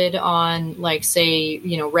 started on,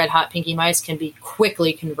 red hot pinky mice can be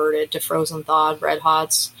quickly converted to frozen thawed red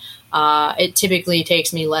hots. It typically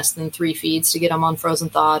takes me less than 3 feeds to get them on frozen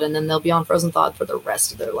thawed, and then they'll be on frozen thawed for the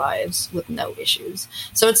rest of their lives with no issues.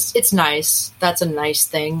 So it's nice. That's a nice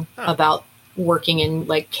thing about working in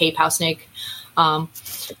like Cape house snake.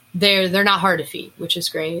 They're not hard to feed, which is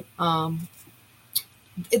great.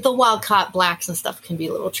 The wild caught blacks and stuff can be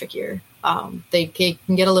a little trickier. They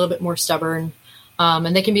can get a little bit more stubborn,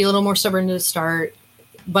 and they can be a little more stubborn to start.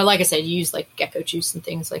 But like I said, you use like gecko juice and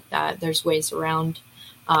things like that. There's ways around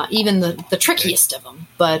even the trickiest of them.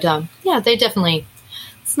 But yeah, they definitely,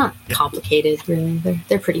 it's not complicated really.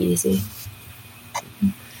 They're pretty easy.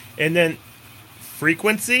 And then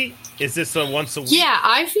frequency, is this a once a week? Yeah,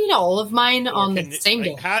 I feed all of mine on the same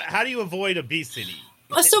day. How do you avoid obesity?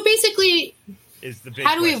 So basically, is the big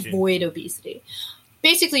how do we question. avoid obesity?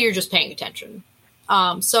 Basically, you're just paying attention.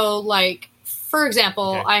 So like, for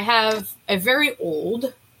example, I have a very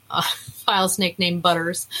old file snake named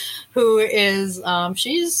Butters, who is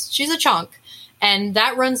she's a chunk, and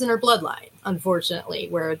that runs in her bloodline, unfortunately,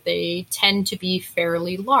 where they tend to be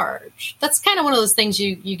fairly large. That's kind of one of those things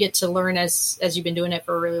you get to learn as you've been doing it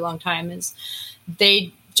for a really long time, is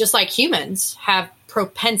they, just like humans, have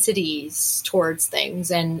propensities towards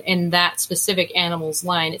things, and in that specific animal's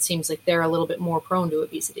line, it seems like they're a little bit more prone to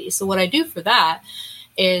obesity. So what I do for that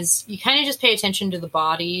is you kind of just pay attention to the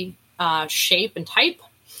body shape and type.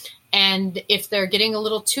 And if they're getting a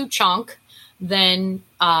little too chunk, then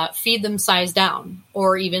feed them size down,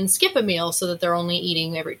 or even skip a meal so that they're only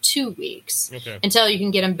eating every 2 weeks until you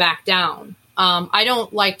can get them back down. I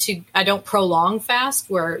don't prolong fast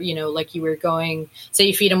where, like you were going, say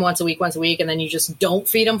you feed them once a week, and then you just don't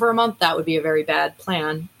feed them for a month. That would be a very bad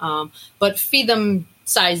plan. But feed them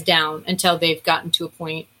size down until they've gotten to a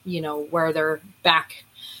point, where they're back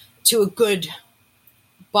to a good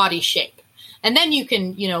body shape. And then you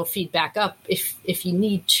can, feed back up if you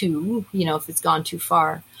need to, if it's gone too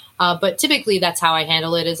far. But typically that's how I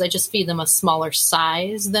handle it, is I just feed them a smaller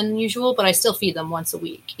size than usual, but I still feed them once a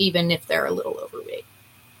week, even if they're a little overweight.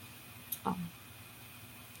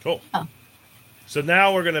 Cool. So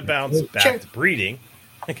now we're going to bounce back to breeding.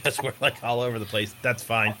 I guess we're like all over the place. That's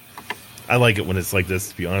fine. I like it when it's like this,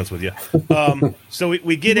 to be honest with you. So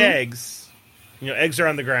we get eggs. Eggs are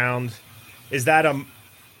on the ground. Is that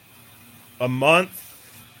a month,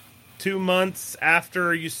 2 months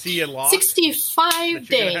after you see a lot? 65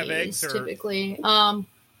 days, typically.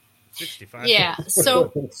 65. Yeah.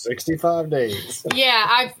 So 65 days.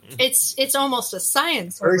 Yeah, it's almost a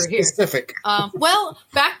science very over here. Specific. Well,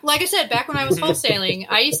 back when I was wholesaling,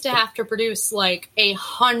 I used to have to produce like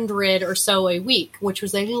 100 or so a week, which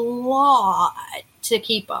was a lot to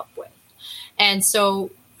keep up with. And so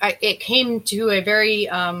it came to a very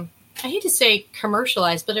I hate to say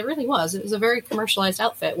commercialized, but it really was. It was a very commercialized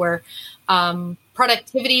outfit where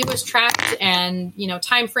productivity was tracked, and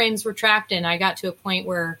time frames were tracked, and I got to a point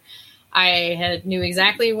where I knew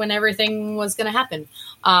exactly when everything was going to happen.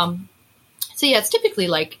 So yeah, it's typically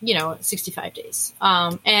like 65 days.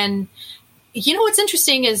 And what's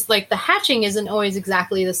interesting is like the hatching isn't always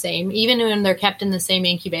exactly the same, even when they're kept in the same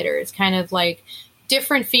incubator. It's kind of like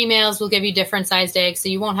different females will give you different sized eggs, so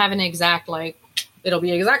you won't have an exact it'll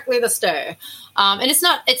be exactly this day. And it's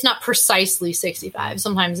not precisely 65.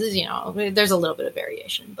 Sometimes, there's a little bit of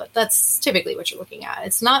variation, but that's typically what you're looking at.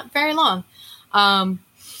 It's not very long.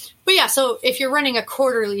 But yeah, so if you're running a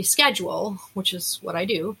quarterly schedule, which is what I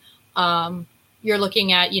do, you're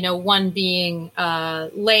looking at, one being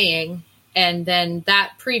laying, and then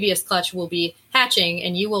that previous clutch will be hatching,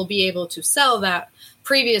 and you will be able to sell that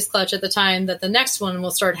previous clutch at the time that the next one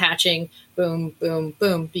will start hatching. Boom, boom,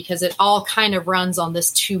 boom, because it all kind of runs on this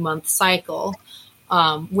 2-month cycle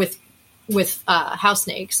with house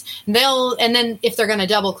snakes. And then if they're going to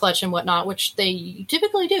double clutch and whatnot, which they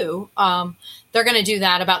typically do, they're going to do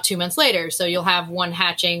that about 2 months later. So you'll have one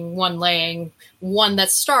hatching, one laying, one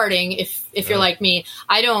that's starting. If you're like me,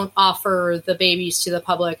 I don't offer the babies to the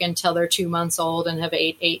public until they're 2 months old and have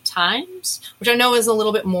ate 8 times, which I know is a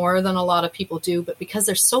little bit more than a lot of people do, but because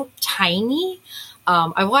they're so tiny,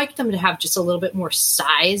 I like them to have just a little bit more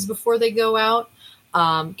size before they go out,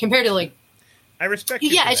 compared to I respect you.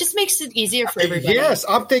 Yeah, it just makes it easier for everybody. Yes,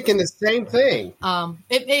 I'm thinking the same thing.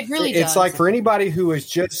 It really does. It's like for anybody who is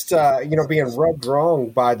just being rubbed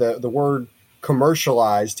wrong by the word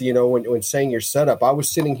commercialized, when saying your setup, I was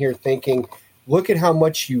sitting here thinking, look at how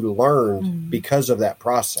much you learned because of that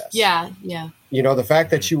process. Yeah. The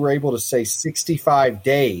fact that you were able to say 65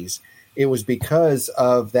 days, it was because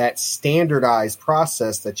of that standardized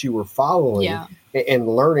process that you were following and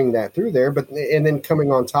learning that through there. And then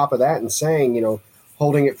coming on top of that and saying,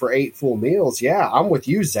 holding it for 8 full meals. Yeah, I'm with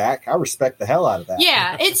you, Zach. I respect the hell out of that.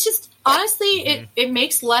 Yeah, it's just, Honestly, it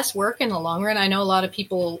makes less work in the long run. I know a lot of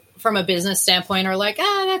people from a business standpoint are like,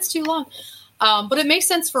 that's too long. But it makes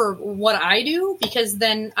sense for what I do, because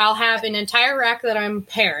then I'll have an entire rack that I'm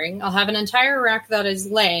pairing. I'll have an entire rack that is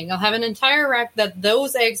laying. I'll have an entire rack that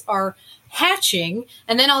those eggs are hatching.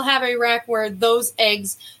 And then I'll have a rack where those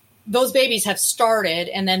babies have started.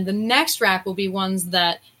 And then the next rack will be ones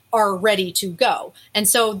that are ready to go. And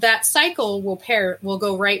so that cycle will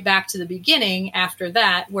go right back to the beginning after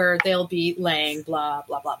that, where they'll be laying, blah,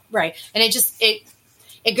 blah, blah. Right. And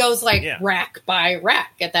it goes like rack by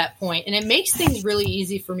rack at that point. And it makes things really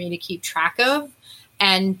easy for me to keep track of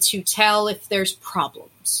and to tell if there's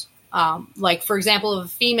problems. Like, for example, if a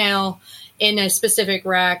female in a specific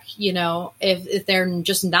rack, if they're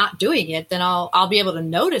just not doing it, then I'll be able to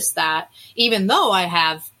notice that, even though I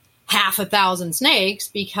have half a thousand snakes,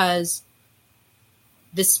 because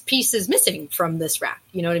this piece is missing from this rack.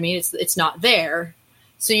 You know what I mean? It's not there.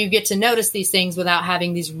 So you get to notice these things without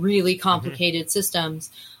having these really complicated systems.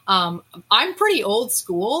 I'm pretty old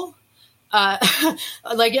school. Like,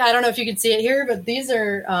 I don't know if you can see it here, but these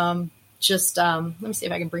are let me see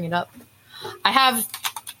if I can bring it up. I have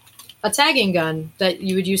a tagging gun that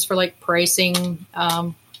you would use for like pricing.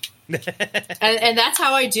 And that's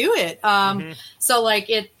how I do it. So like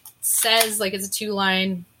it says, like, it's a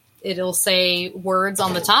 2-line, it'll say words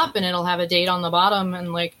on the top and it'll have a date on the bottom.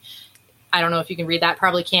 And like, I don't know if you can read that,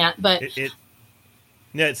 probably can't, but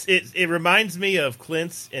it reminds me of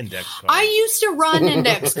Clint's index cards. I used to run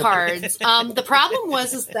index cards. The problem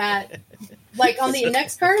was that, like, on the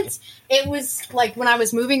index cards, it was like when I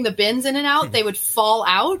was moving the bins in and out, they would fall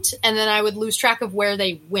out and then I would lose track of where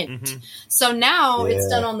they went. So now it's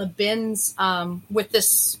done on the bins with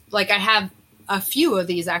this, like, I have a few of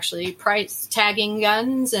these actually price tagging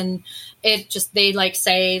guns, and they like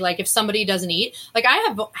say, like, if somebody doesn't eat, like, I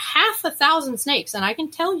have half a thousand snakes and I can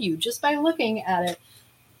tell you just by looking at it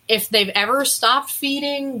if they've ever stopped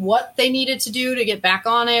feeding, what they needed to do to get back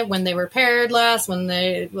on it, when they were paired last, when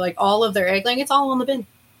they, like, all of their egg laying, it's all on the bin.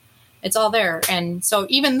 It's all there. And so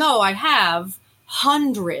even though I have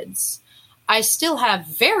hundreds, I still have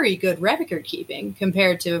very good record keeping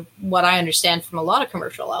compared to what I understand from a lot of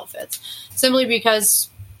commercial outfits, simply because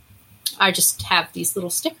I just have these little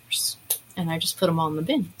stickers and I just put them on the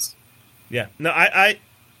bins. Yeah. No, I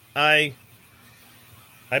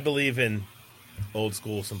believe in old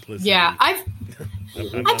school simplicity. Yeah, I've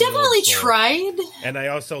definitely tried. And I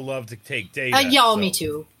also love to take data. Me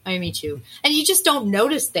too. Me too. And you just don't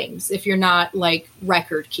notice things if you're not, like,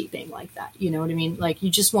 record keeping like that. You know what I mean? Like, you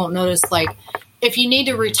just won't notice, like, if you need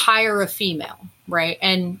to retire a female, right?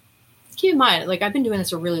 And keep in mind, like, I've been doing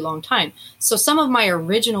this a really long time. So some of my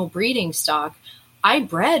original breeding stock, I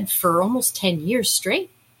bred for almost 10 years straight.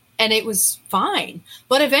 And it was fine.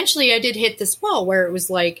 But eventually I did hit this wall where it was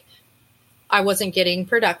like, I wasn't getting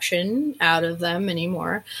production out of them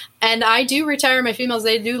anymore. And I do retire my females.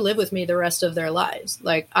 They do live with me the rest of their lives.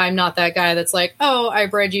 Like, I'm not that guy that's like, oh, I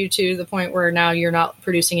bred you to the point where now you're not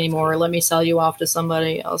producing anymore. Let me sell you off to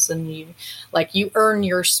somebody else. And you earn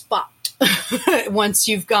your spot once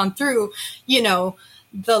you've gone through,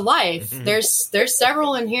 the life. There's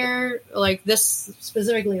several in here, like this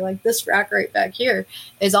specifically, like this rack right back here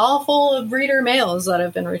is all full of breeder males that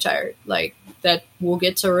have been retired, like, that will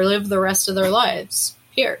get to relive the rest of their lives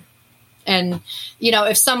here. And,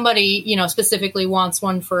 if somebody, specifically wants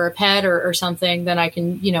one for a pet or something, then I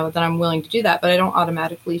can, then I'm willing to do that, but I don't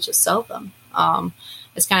automatically just sell them.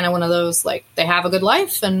 It's kind of one of those, like, they have a good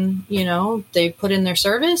life and, they put in their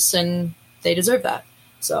service and they deserve that.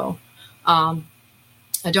 So,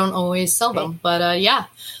 I don't always sell them, but yeah.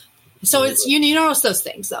 So it's, you notice those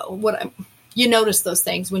things though. You notice those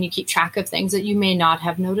things when you keep track of things that you may not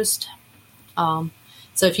have noticed.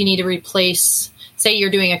 So if you need to replace, say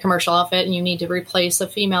you're doing a commercial outfit and you need to replace a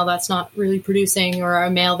female that's not really producing, or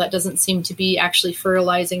a male that doesn't seem to be actually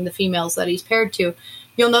fertilizing the females that he's paired to,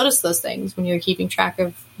 you'll notice those things when you're keeping track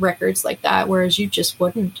of records like that, whereas you just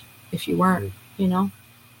wouldn't if you weren't,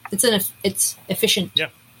 it's efficient. Yeah.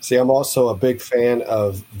 See, I'm also a big fan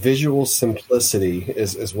of visual simplicity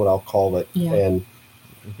is what I'll call it. Yeah.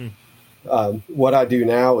 And what I do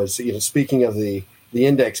now is, speaking of the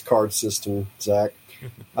index card system, Zach,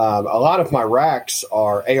 a lot of my racks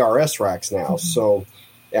are ARS racks now. So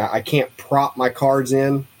I can't prop my cards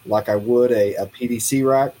in like I would a PDC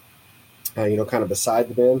rack, kind of beside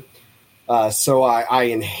the bin. So I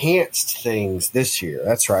enhanced things this year.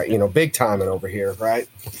 That's right. Big timing over here, right?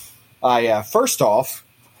 First off,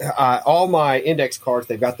 all my index cards,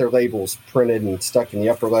 they've got their labels printed and stuck in the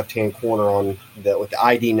upper left-hand corner with the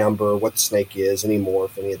ID number, what the snake is, any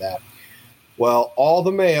morph, any of that. Well, all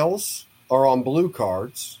the males are on blue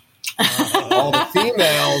cards. All the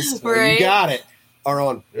females, Right. you got it, are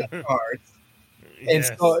on cards. And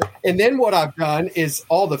Yes. and then what I've done is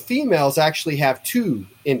all the females actually have 2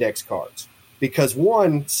 index cards because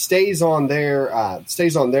one stays on their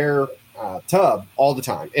tub all the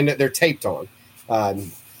time, and they're taped on.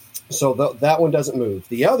 So that one doesn't move.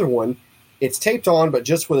 The other one, it's taped on, but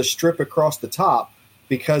just with a strip across the top,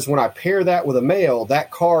 because when I pair that with a male,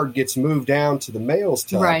 that card gets moved down to the male's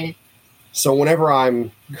tub. Right. So whenever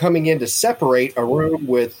I'm coming in to separate a room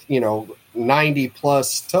with, 90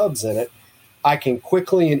 plus tubs in it, I can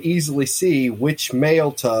quickly and easily see which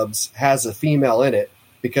male tubs has a female in it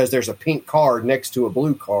because there's a pink card next to a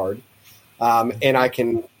blue card. And I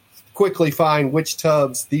can quickly find which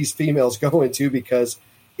tubs these females go into because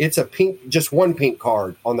it's just one pink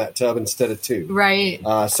card on that tub instead of 2. Right.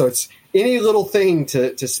 So it's any little thing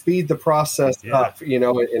to speed the process up,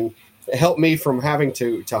 and help me from having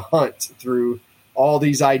to hunt through all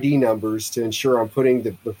these ID numbers to ensure I'm putting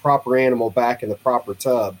the proper animal back in the proper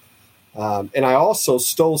tub. And I also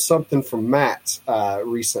stole something from Matt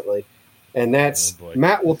recently, and that's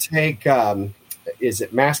Matt will take, is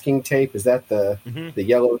it masking tape? Is that the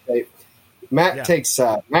yellow tape? Matt takes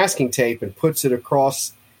masking tape and puts it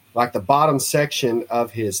across like the bottom section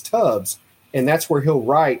of his tubs, and that's where he'll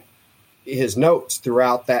write his notes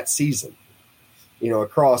throughout that season.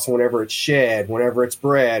 Across whenever it's shed, whenever it's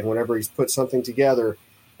bred, whenever he's put something together.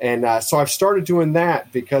 And so I've started doing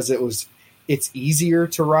that because it's easier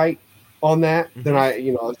to write on that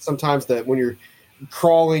than sometimes when you're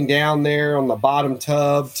crawling down there on the bottom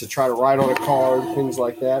tub to try to write on a card, things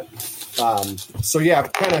like that. So yeah,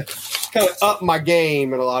 I've kind of up my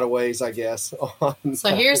game in a lot of ways, I guess. So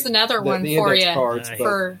here's another one for you cards,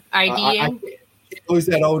 for IDing. I lose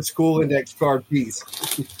that old school index card piece.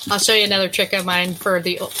 I'll show you another trick of mine for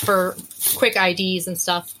quick IDs and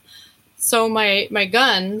stuff. So my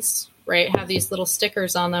guns, right, have these little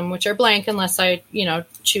stickers on them, which are blank unless I,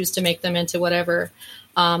 choose to make them into whatever.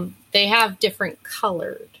 They have different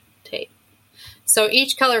colored tape. So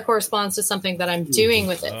each color corresponds to something that I'm doing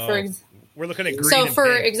with it. We're looking at green. So, and for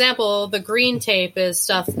pink. example, the green tape is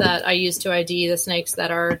stuff that I use to ID the snakes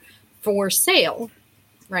that are for sale,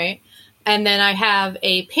 right? And then I have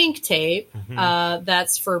a pink tape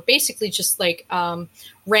that's for basically just like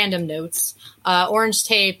random notes. Orange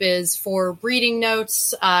tape is for breeding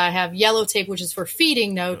notes. I have yellow tape, which is for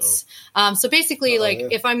feeding notes. So basically,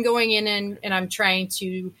 if I'm going in and I'm trying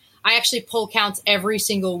to, I actually pull counts every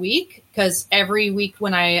single week because every week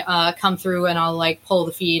when I come through and I'll pull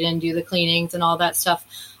the feed and do the cleanings and all that stuff,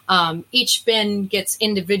 each bin gets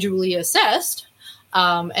individually assessed.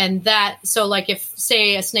 And so if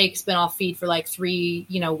say a snake's been off feed for 3,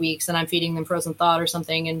 weeks and I'm feeding them frozen thawed or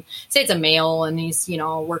something, and say it's a male and he's,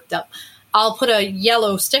 all worked up, I'll put a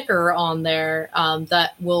yellow sticker on there,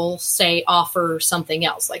 that will say offer something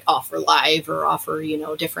else, like offer live or offer,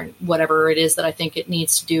 different, whatever it is that I think it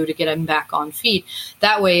needs to do to get him back on feed.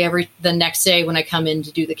 That way, the next day when I come in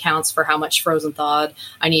to do the counts for how much frozen thawed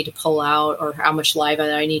I need to pull out or how much live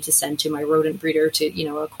I need to send to my rodent breeder to,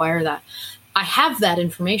 acquire that, I have that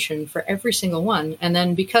information for every single one. And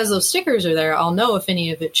then because those stickers are there, I'll know if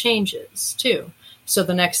any of it changes too. So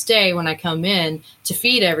the next day when I come in to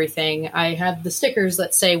feed everything, I have the stickers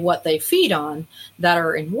that say what they feed on that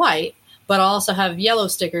are in white, but I'll also have yellow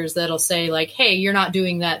stickers that'll say hey, you're not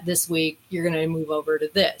doing that this week. You're going to move over to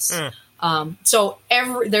this. So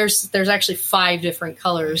there's actually 5 different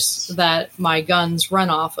colors that my guns run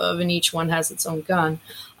off of, and each one has its own gun.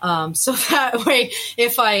 So that way,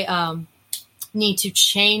 if I, need to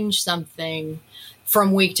change something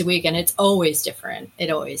from week to week, and it's always different. It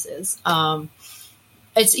always is.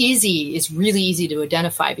 It's easy. It's really easy to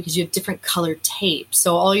identify because you have different colored tape.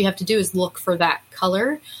 So all you have to do is look for that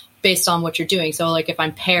color based on what you're doing. So if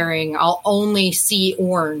I'm pairing, I'll only see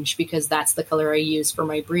orange because that's the color I use for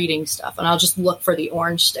my breeding stuff. And I'll just look for the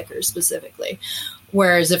orange stickers specifically.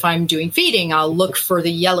 Whereas if I'm doing feeding, I'll look for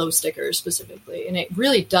the yellow stickers specifically. And it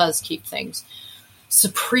really does keep things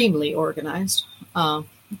supremely organized.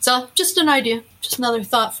 So just an idea, just another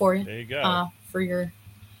thought for you. There you go. For your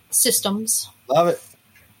systems. Love it.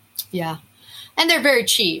 Yeah. And they're very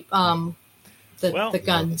cheap. The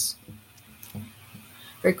guns.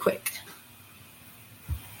 Very quick.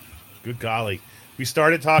 Good golly. We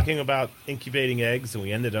started talking about incubating eggs and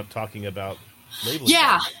we ended up talking about labeling.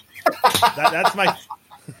 Yeah.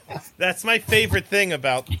 That's my favorite thing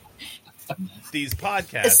about these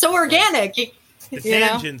podcasts. It's so organic. The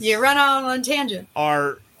tangents you run out on tangent.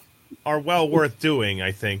 Are well worth doing,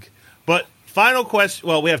 I think. But final question.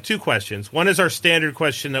 Well, we have 2 questions. One is our standard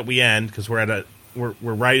question that we end because we're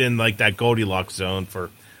right in that Goldilocks zone for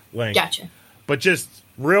length. Gotcha. But just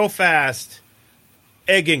real fast,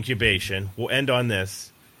 egg incubation. We'll end on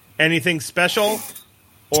this. Anything special?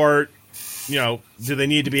 Or, do they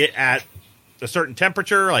need to be at a certain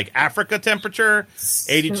temperature, like Africa temperature,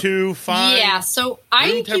 82, fine? Yeah, so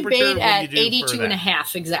I incubate at 82 and a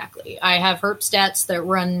half, exactly. I have herpstats that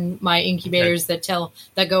run my incubators that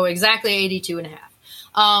go exactly 82 and a half.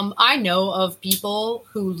 I know of people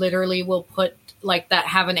who literally will put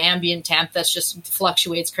have an ambient temp that's just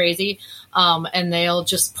fluctuates crazy. And they'll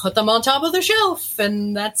just put them on top of the shelf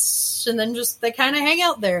and then they kind of hang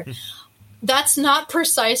out there. That's not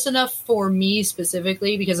precise enough for me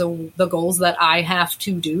specifically because of the goals that I have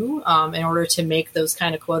to do. In order to make those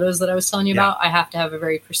kind of quotas that I was telling you about, I have to have a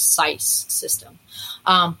very precise system.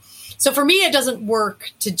 So for me, it doesn't work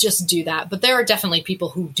to just do that, but there are definitely people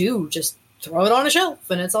who do just throw it on a shelf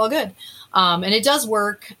and it's all good. And it does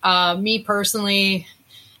work. Me personally,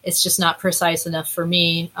 it's just not precise enough for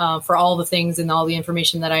me, for all the things and all the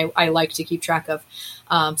information that I like to keep track of.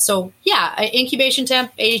 Incubation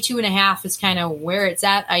temp, 82 and a half is kind of where it's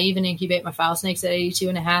at. I even incubate my file snakes at 82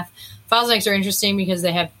 and a half. File snakes are interesting because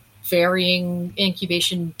they have varying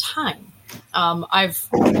incubation time. I've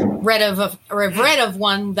read of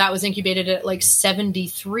one that was incubated at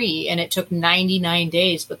 73 and it took 99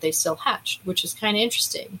 days, but they still hatched, which is kind of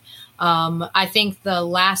interesting. I think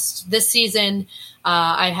this season,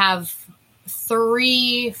 I have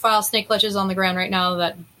 3 file snake clutches on the ground right now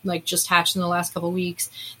that just hatched in the last couple of weeks.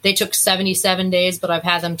 They took 77 days, but I've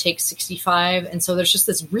had them take 65. And so there's just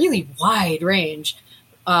this really wide range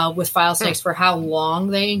with file snakes for how long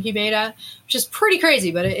they incubate at, which is pretty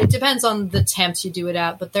crazy, but it depends on the temps you do it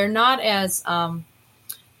at, but they're not as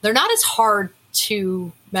hard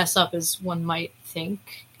to mess up as one might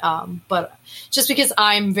think. But just because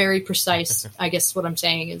I'm very precise, I guess what I'm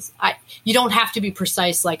saying is you don't have to be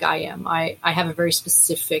precise like I am. I have a very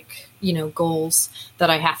specific, goals that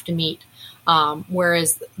I have to meet.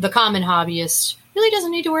 Whereas the common hobbyist really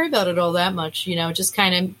doesn't need to worry about it all that much, just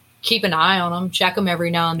kind of keep an eye on them, check them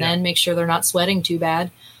every now and then, make sure they're not sweating too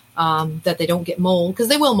bad, that they don't get mold, because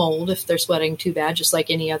they will mold if they're sweating too bad, just like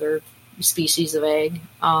any other species of egg.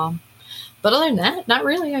 But other than that, not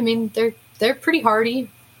really. I mean, they're pretty hardy.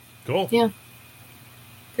 Cool. Yeah.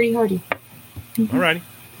 Pretty hardy. Mm-hmm. All righty.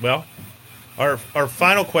 Well, our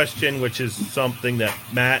final question, which is something that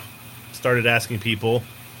Matt started asking people,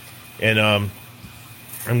 and I'm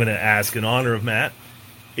going to ask in honor of Matt,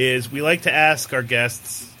 is we like to ask our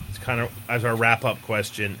guests kind of as our wrap-up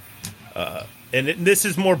question, and this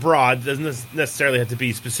is more broad, doesn't necessarily have to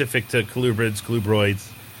be specific to colubrids,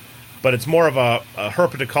 colubroids, but it's more of a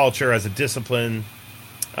herpetoculture as a discipline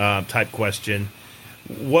type question.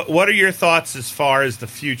 What are your thoughts as far as the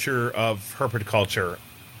future of herpetoculture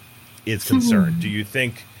is concerned? Do you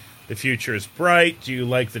think the future is bright? Do you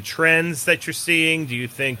like the trends that you're seeing? Do you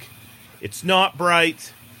think it's not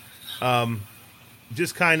bright?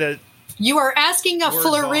 Just kind of. You are asking a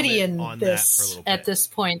Floridian at this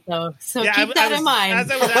point, though. So keep that in mind.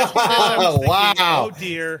 As I was asking this, I was thinking, wow. Oh,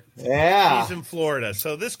 dear. Yeah. He's in Florida.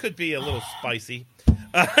 So this could be a little spicy.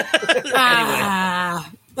 Anyway.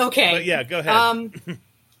 Okay. But yeah, go ahead.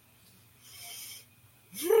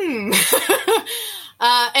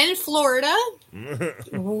 In Florida,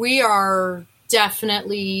 we are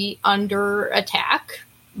definitely under attack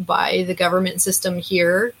by the government system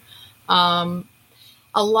here.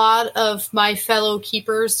 A lot of my fellow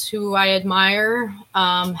keepers who I admire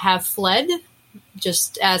have fled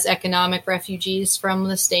just as economic refugees from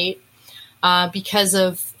the state because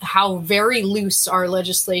of how very loose our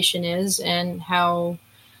legislation is and how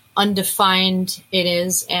undefined it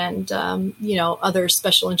is, and other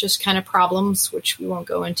special interest kind of problems, which we won't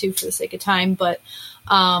go into for the sake of time. But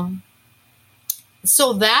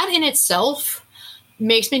so that in itself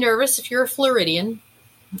makes me nervous if you're a Floridian.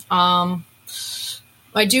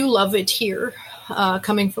 I do love it here.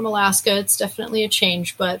 Coming from Alaska, it's definitely a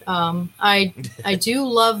change, but I do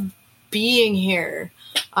love being here.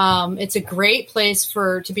 It's a great place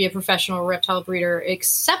to be a professional reptile breeder,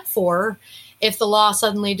 except for if the law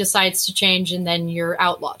suddenly decides to change and then you're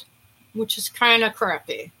outlawed, which is kind of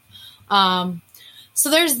crappy.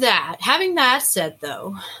 So there's that. Having that said,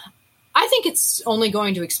 though, I think it's only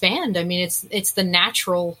going to expand. I mean, it's the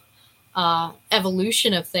natural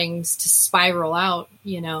evolution of things to spiral out,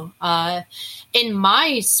 in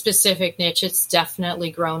my specific niche, it's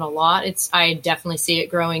definitely grown a lot. I definitely see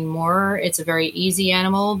it growing more. It's a very easy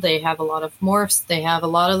animal. They have a lot of morphs. They have a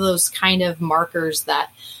lot of those kind of markers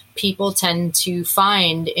that people tend to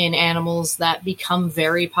find in animals that become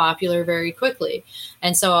very popular very quickly.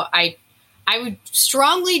 And so I I would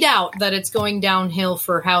strongly doubt that it's going downhill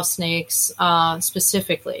for house snakes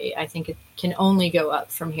specifically. I think it can only go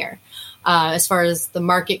up from here. As far as the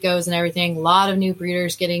market goes and everything, a lot of new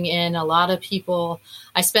breeders getting in, a lot of people.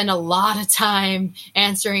 I spend a lot of time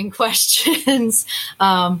answering questions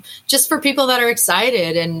just for people that are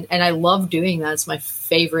excited. And I love doing that. It's my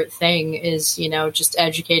favorite thing is, just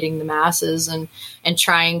educating the masses and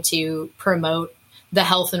trying to promote the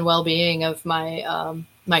health and well-being of my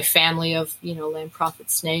my family of,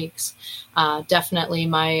 Lamprophiid snakes. Definitely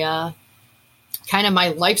my kind of my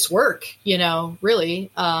life's work,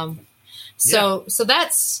 really. So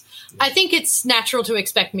that's, I think it's natural to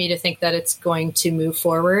expect me to think that it's going to move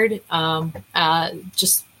forward,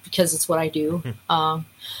 just because it's what I do. And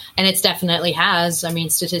it's definitely has. I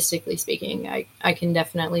mean, statistically speaking, I can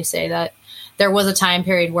definitely say that there was a time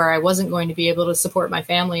period where I wasn't going to be able to support my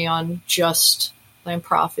family on just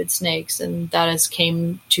Lamprophiid snakes. And that has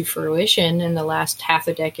came to fruition in the last half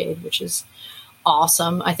a decade, which is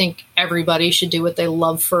awesome. I think everybody should do what they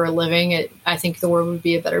love for a living. I think the world would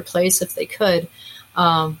be a better place if they could.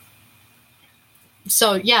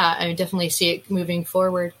 So yeah, I definitely see it moving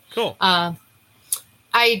forward. Cool. I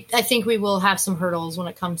think we will have some hurdles when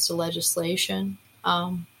it comes to legislation.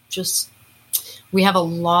 We have a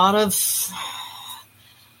lot of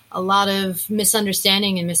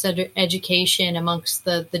misunderstanding and miseducation amongst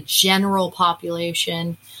the general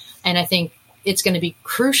population. And I think it's going to be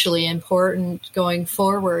crucially important going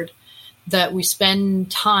forward that we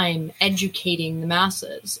spend time educating the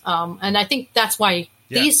masses. And I think that's why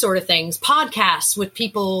these sort of things, podcasts with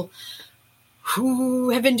people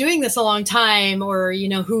who have been doing this a long time or,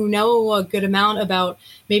 who know a good amount about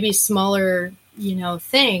maybe smaller,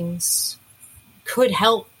 things could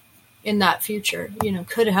help in that future,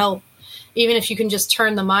 could help. Even if you can just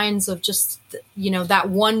turn the minds of just, that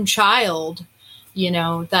one child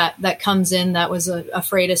that comes in that was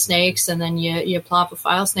afraid of snakes, and then you plop a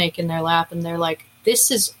file snake in their lap and they're like,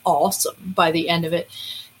 this is awesome. By the end of it,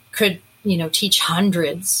 could, teach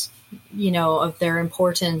hundreds, of their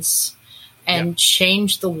importance and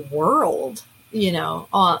change the world,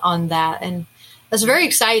 on that. And that's very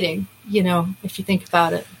exciting, if you think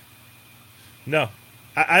about it. No,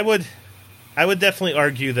 I would definitely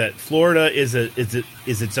argue that Florida is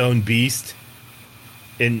its own beast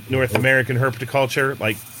in North American herpetoculture.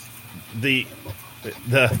 Like the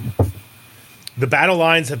battle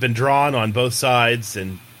lines have been drawn on both sides,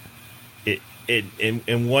 and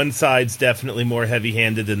and one side's definitely more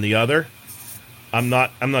heavy-handed than the other. I'm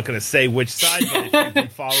not going to say which side, but if you've been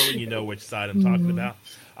following, which side I'm talking about.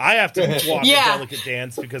 I have to walk a delicate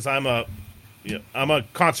dance because I'm a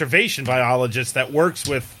conservation biologist that works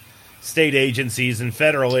with state agencies and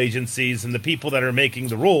federal agencies, and the people that are making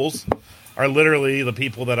the rules are literally the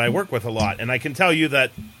people that I work with a lot. And I can tell you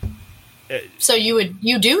that. So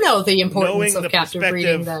you do know the importance of captive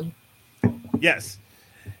breeding, then? Yes.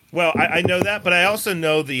 Well, I know that, but I also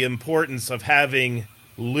know the importance of having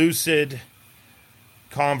lucid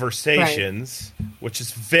conversations, which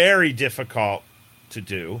is very difficult to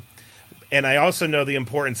do. And I also know the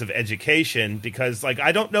importance of education because,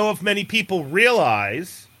 I don't know if many people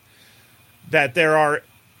realize that there are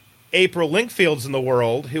April Linkfields in the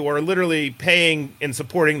world who are literally paying and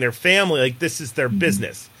supporting their family. This is their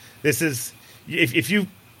business. This is, if you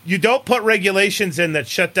don't put regulations in that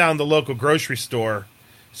shut down the local grocery store,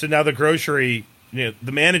 so now the grocery, the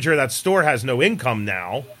manager of that store has no income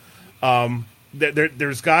now.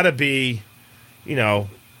 There's got to be,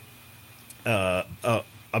 a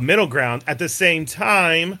middle ground. At the same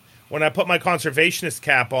time, when I put my conservationist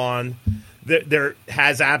cap on, there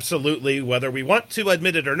has absolutely, whether we want to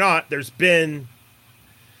admit it or not, there's been,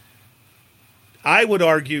 I would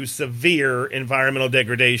argue, severe environmental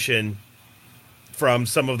degradation from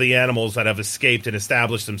some of the animals that have escaped and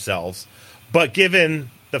established themselves. But given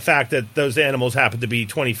the fact that those animals happen to be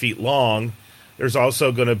 20 feet long, there's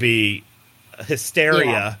also going to be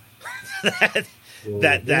hysteria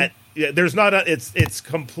that there's not it's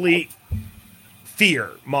complete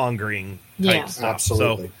fear mongering type stuff.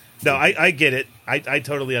 Absolutely. So no, I get it. I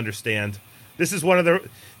totally understand. This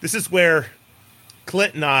is where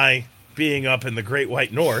Clint and I, being up in the Great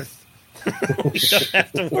White North, we don't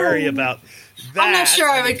have to worry about that. I'm not sure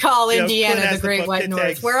I would call Indiana the Great White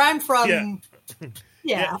North. Where I'm from,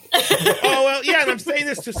 yeah. Oh, well, yeah, and I'm saying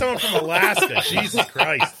this to someone from Alaska. Jesus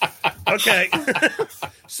Christ. Okay.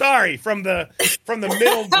 Sorry, from the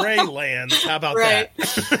middle gray lands. How about that?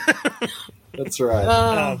 That's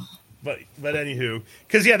right. But anywho,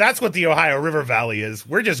 because that's what the Ohio River Valley is.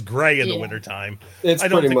 We're just gray in the wintertime. It's I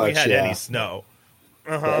don't think much, we had any snow.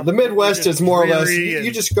 The Midwest is more or less,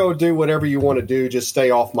 you just go do whatever you want to do, just stay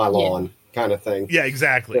off my lawn. kind of thing. Yeah,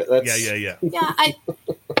 exactly. Yeah. Yeah,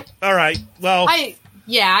 All right. Well, I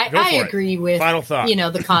agree with final thought.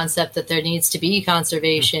 The concept that there needs to be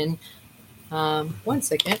conservation. 1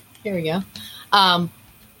 second. Here we go. I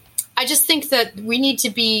just think that we need to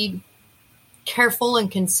be careful and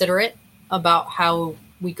considerate about how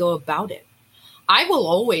we go about it. I will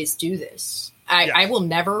always do this. I will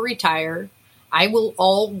never retire. I will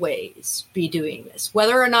always be doing this,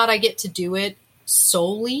 whether or not I get to do it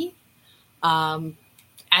solely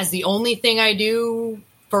as the only thing I do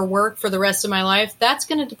for work for the rest of my life. That's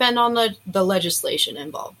going to depend on the legislation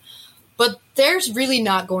involved. But there's really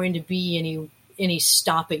not going to be any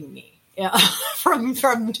stopping me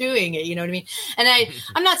from doing it. You know what I mean? And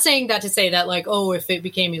I'm not saying that to say that like, oh, if it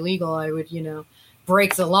became illegal, I would,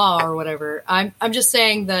 break the law or whatever. I'm just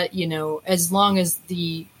saying that, as long as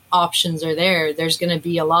the options are there, there's going to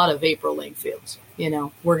be a lot of April Linkfields.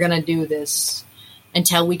 We're going to do this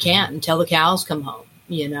until we can't, until the cows come home,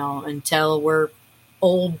 until we're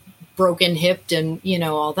old, broken hipped and,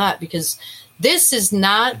 all that, because this is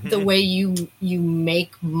not the way you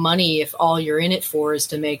make money if all you're in it for is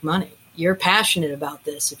to make money. You're passionate about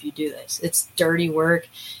this if you do this. It's dirty work.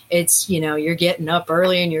 It's, you're getting up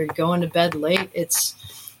early and you're going to bed late. It's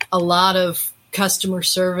a lot of customer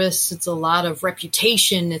service. It's a lot of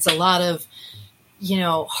reputation. It's a lot of,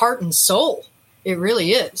 heart and soul. It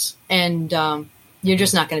really is. And you're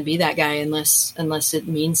just not going to be that guy unless it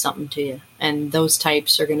means something to you. And those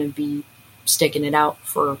types are going to be sticking it out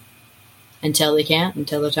for until they can't,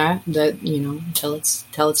 until until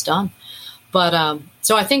it's done. But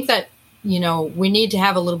so I think that we need to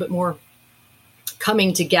have a little bit more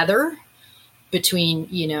coming together between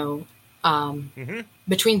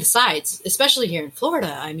between the sides, especially here in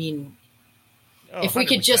Florida. I mean, if we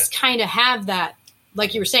could just kind of have that,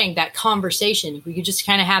 like you were saying, that conversation, if we could just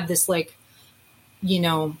kind of have this, like,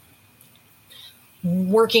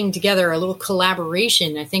 working together, a little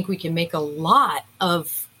collaboration, I think we can make a lot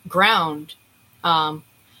of ground.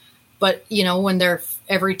 But, when they're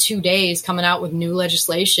every 2 days coming out with new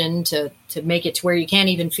legislation to make it to where you can't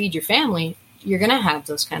even feed your family, you're going to have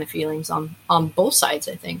those kind of feelings on both sides,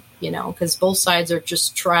 I think, because both sides are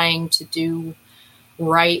just trying to do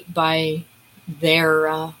right by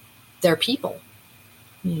their people,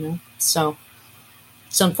 so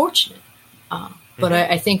it's unfortunate. But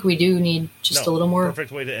I think we do need just a little more.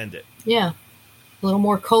 Perfect way to end it. Yeah. A little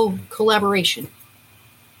more collaboration,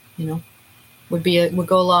 would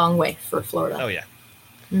go a long way for Florida. Oh, yeah.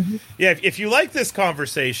 Mm-hmm. Yeah. If you like this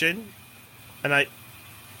conversation, and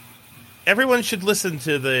everyone should listen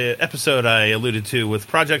to the episode I alluded to with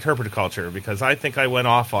Project Herpetoculture, because I think I went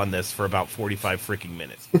off on this for about 45 freaking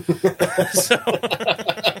minutes. So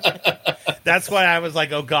that's why I was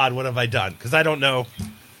like, oh God, what have I done? Because I don't know.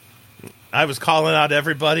 I was calling out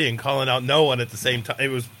everybody and calling out no one at the same time. It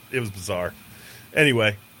was bizarre.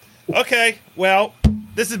 Anyway. Okay. Well,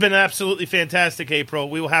 this has been absolutely fantastic, April.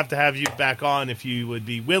 We will have to have you back on if you would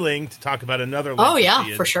be willing to talk about another. Oh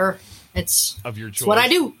yeah, for sure. It's of your choice. It's what I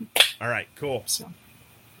do. All right, cool.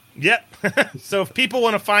 Yep. So if people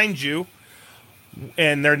want to find you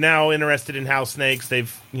and they're now interested in house snakes,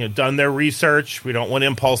 they've done their research. We don't want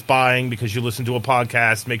impulse buying because you listen to a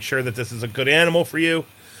podcast. Make sure that this is a good animal for you.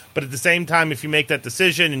 But at the same time, if you make that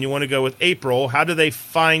decision and you want to go with April, how do they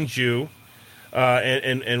find you?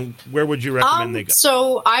 And where would you recommend they go?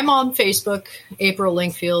 So I'm on Facebook, April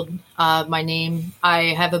Linkfield, my name.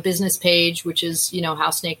 I have a business page, which is,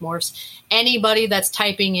 House Snake Morphs. Anybody that's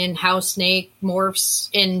typing in House Snake Morphs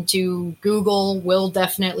into Google will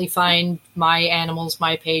definitely find my animals,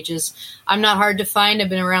 my pages. I'm not hard to find. I've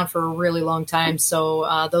been around for a really long time.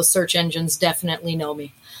 So those search engines definitely know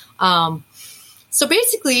me. So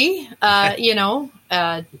basically,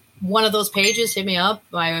 one of those pages, hit me up.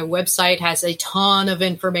 My website has a ton of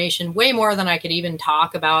information, way more than I could even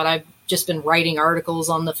talk about. I've just been writing articles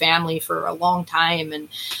on the family for a long time. And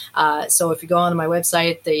so if you go onto my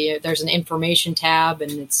website, there's an information tab,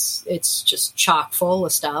 and it's just chock full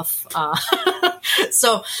of stuff.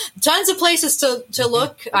 So tons of places to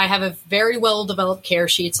look. I have a very well-developed care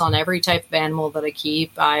sheets on every type of animal that I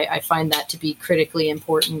keep. I find that to be critically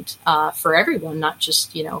important for everyone, not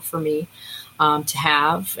just, for me. To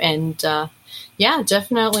have. And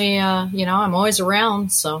definitely, I'm always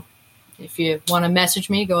around. So if you want to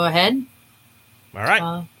message me, go ahead. All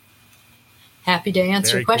right. Happy to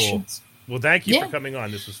answer Very questions. Cool. Well, thank you for coming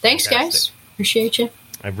on. This was Thanks, fantastic. guys. Appreciate you.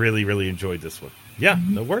 I really, really enjoyed this one. Yeah,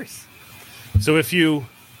 no worries. So if you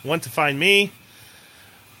want to find me,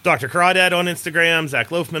 Dr. Crawdad on Instagram, Zach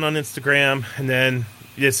Loafman on Instagram, and then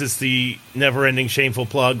this is the never-ending shameful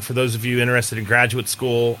plug for those of you interested in graduate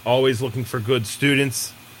school, always looking for good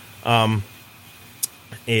students.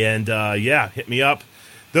 Hit me up.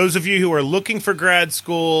 Those of you who are looking for grad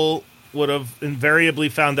school would have invariably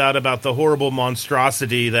found out about the horrible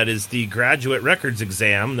monstrosity that is the graduate records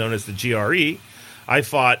exam, known as the GRE. I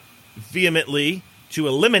fought vehemently to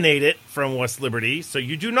eliminate it from West Liberty, so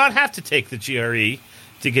you do not have to take the GRE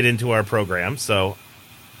to get into our program. So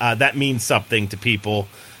that means something to people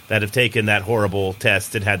that have taken that horrible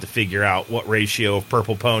test and had to figure out what ratio of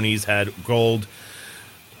purple ponies had gold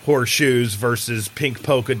horseshoes versus pink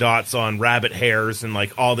polka dots on rabbit hairs and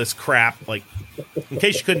like all this crap. Like, in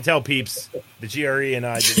case you couldn't tell, peeps, the GRE and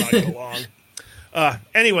I did not get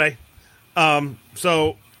along.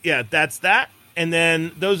 So yeah, that's that. And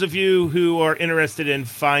then those of you who are interested in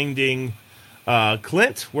finding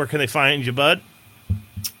Clint, where can they find you, bud?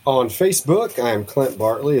 On Facebook, I am Clint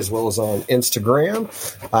Bartley, as well as on Instagram.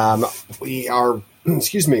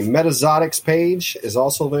 Metazotics page is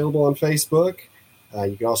also available on Facebook.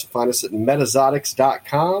 You can also find us at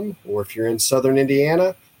metazotics.com, or if you're in southern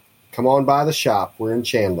Indiana, come on by the shop. We're in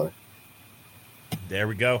Chandler. There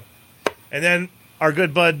we go. And then our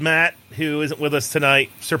good bud Matt, who isn't with us tonight,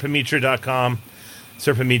 serpamitra.com,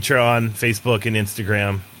 Serpamitra on Facebook and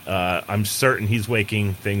Instagram. I'm certain he's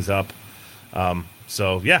waking things up.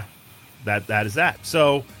 So yeah, that is that.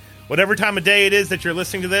 So whatever time of day it is that you're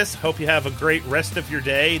listening to this, hope you have a great rest of your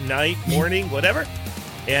day, night, morning, whatever.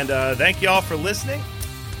 And thank you all for listening.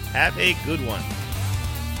 Have a good one.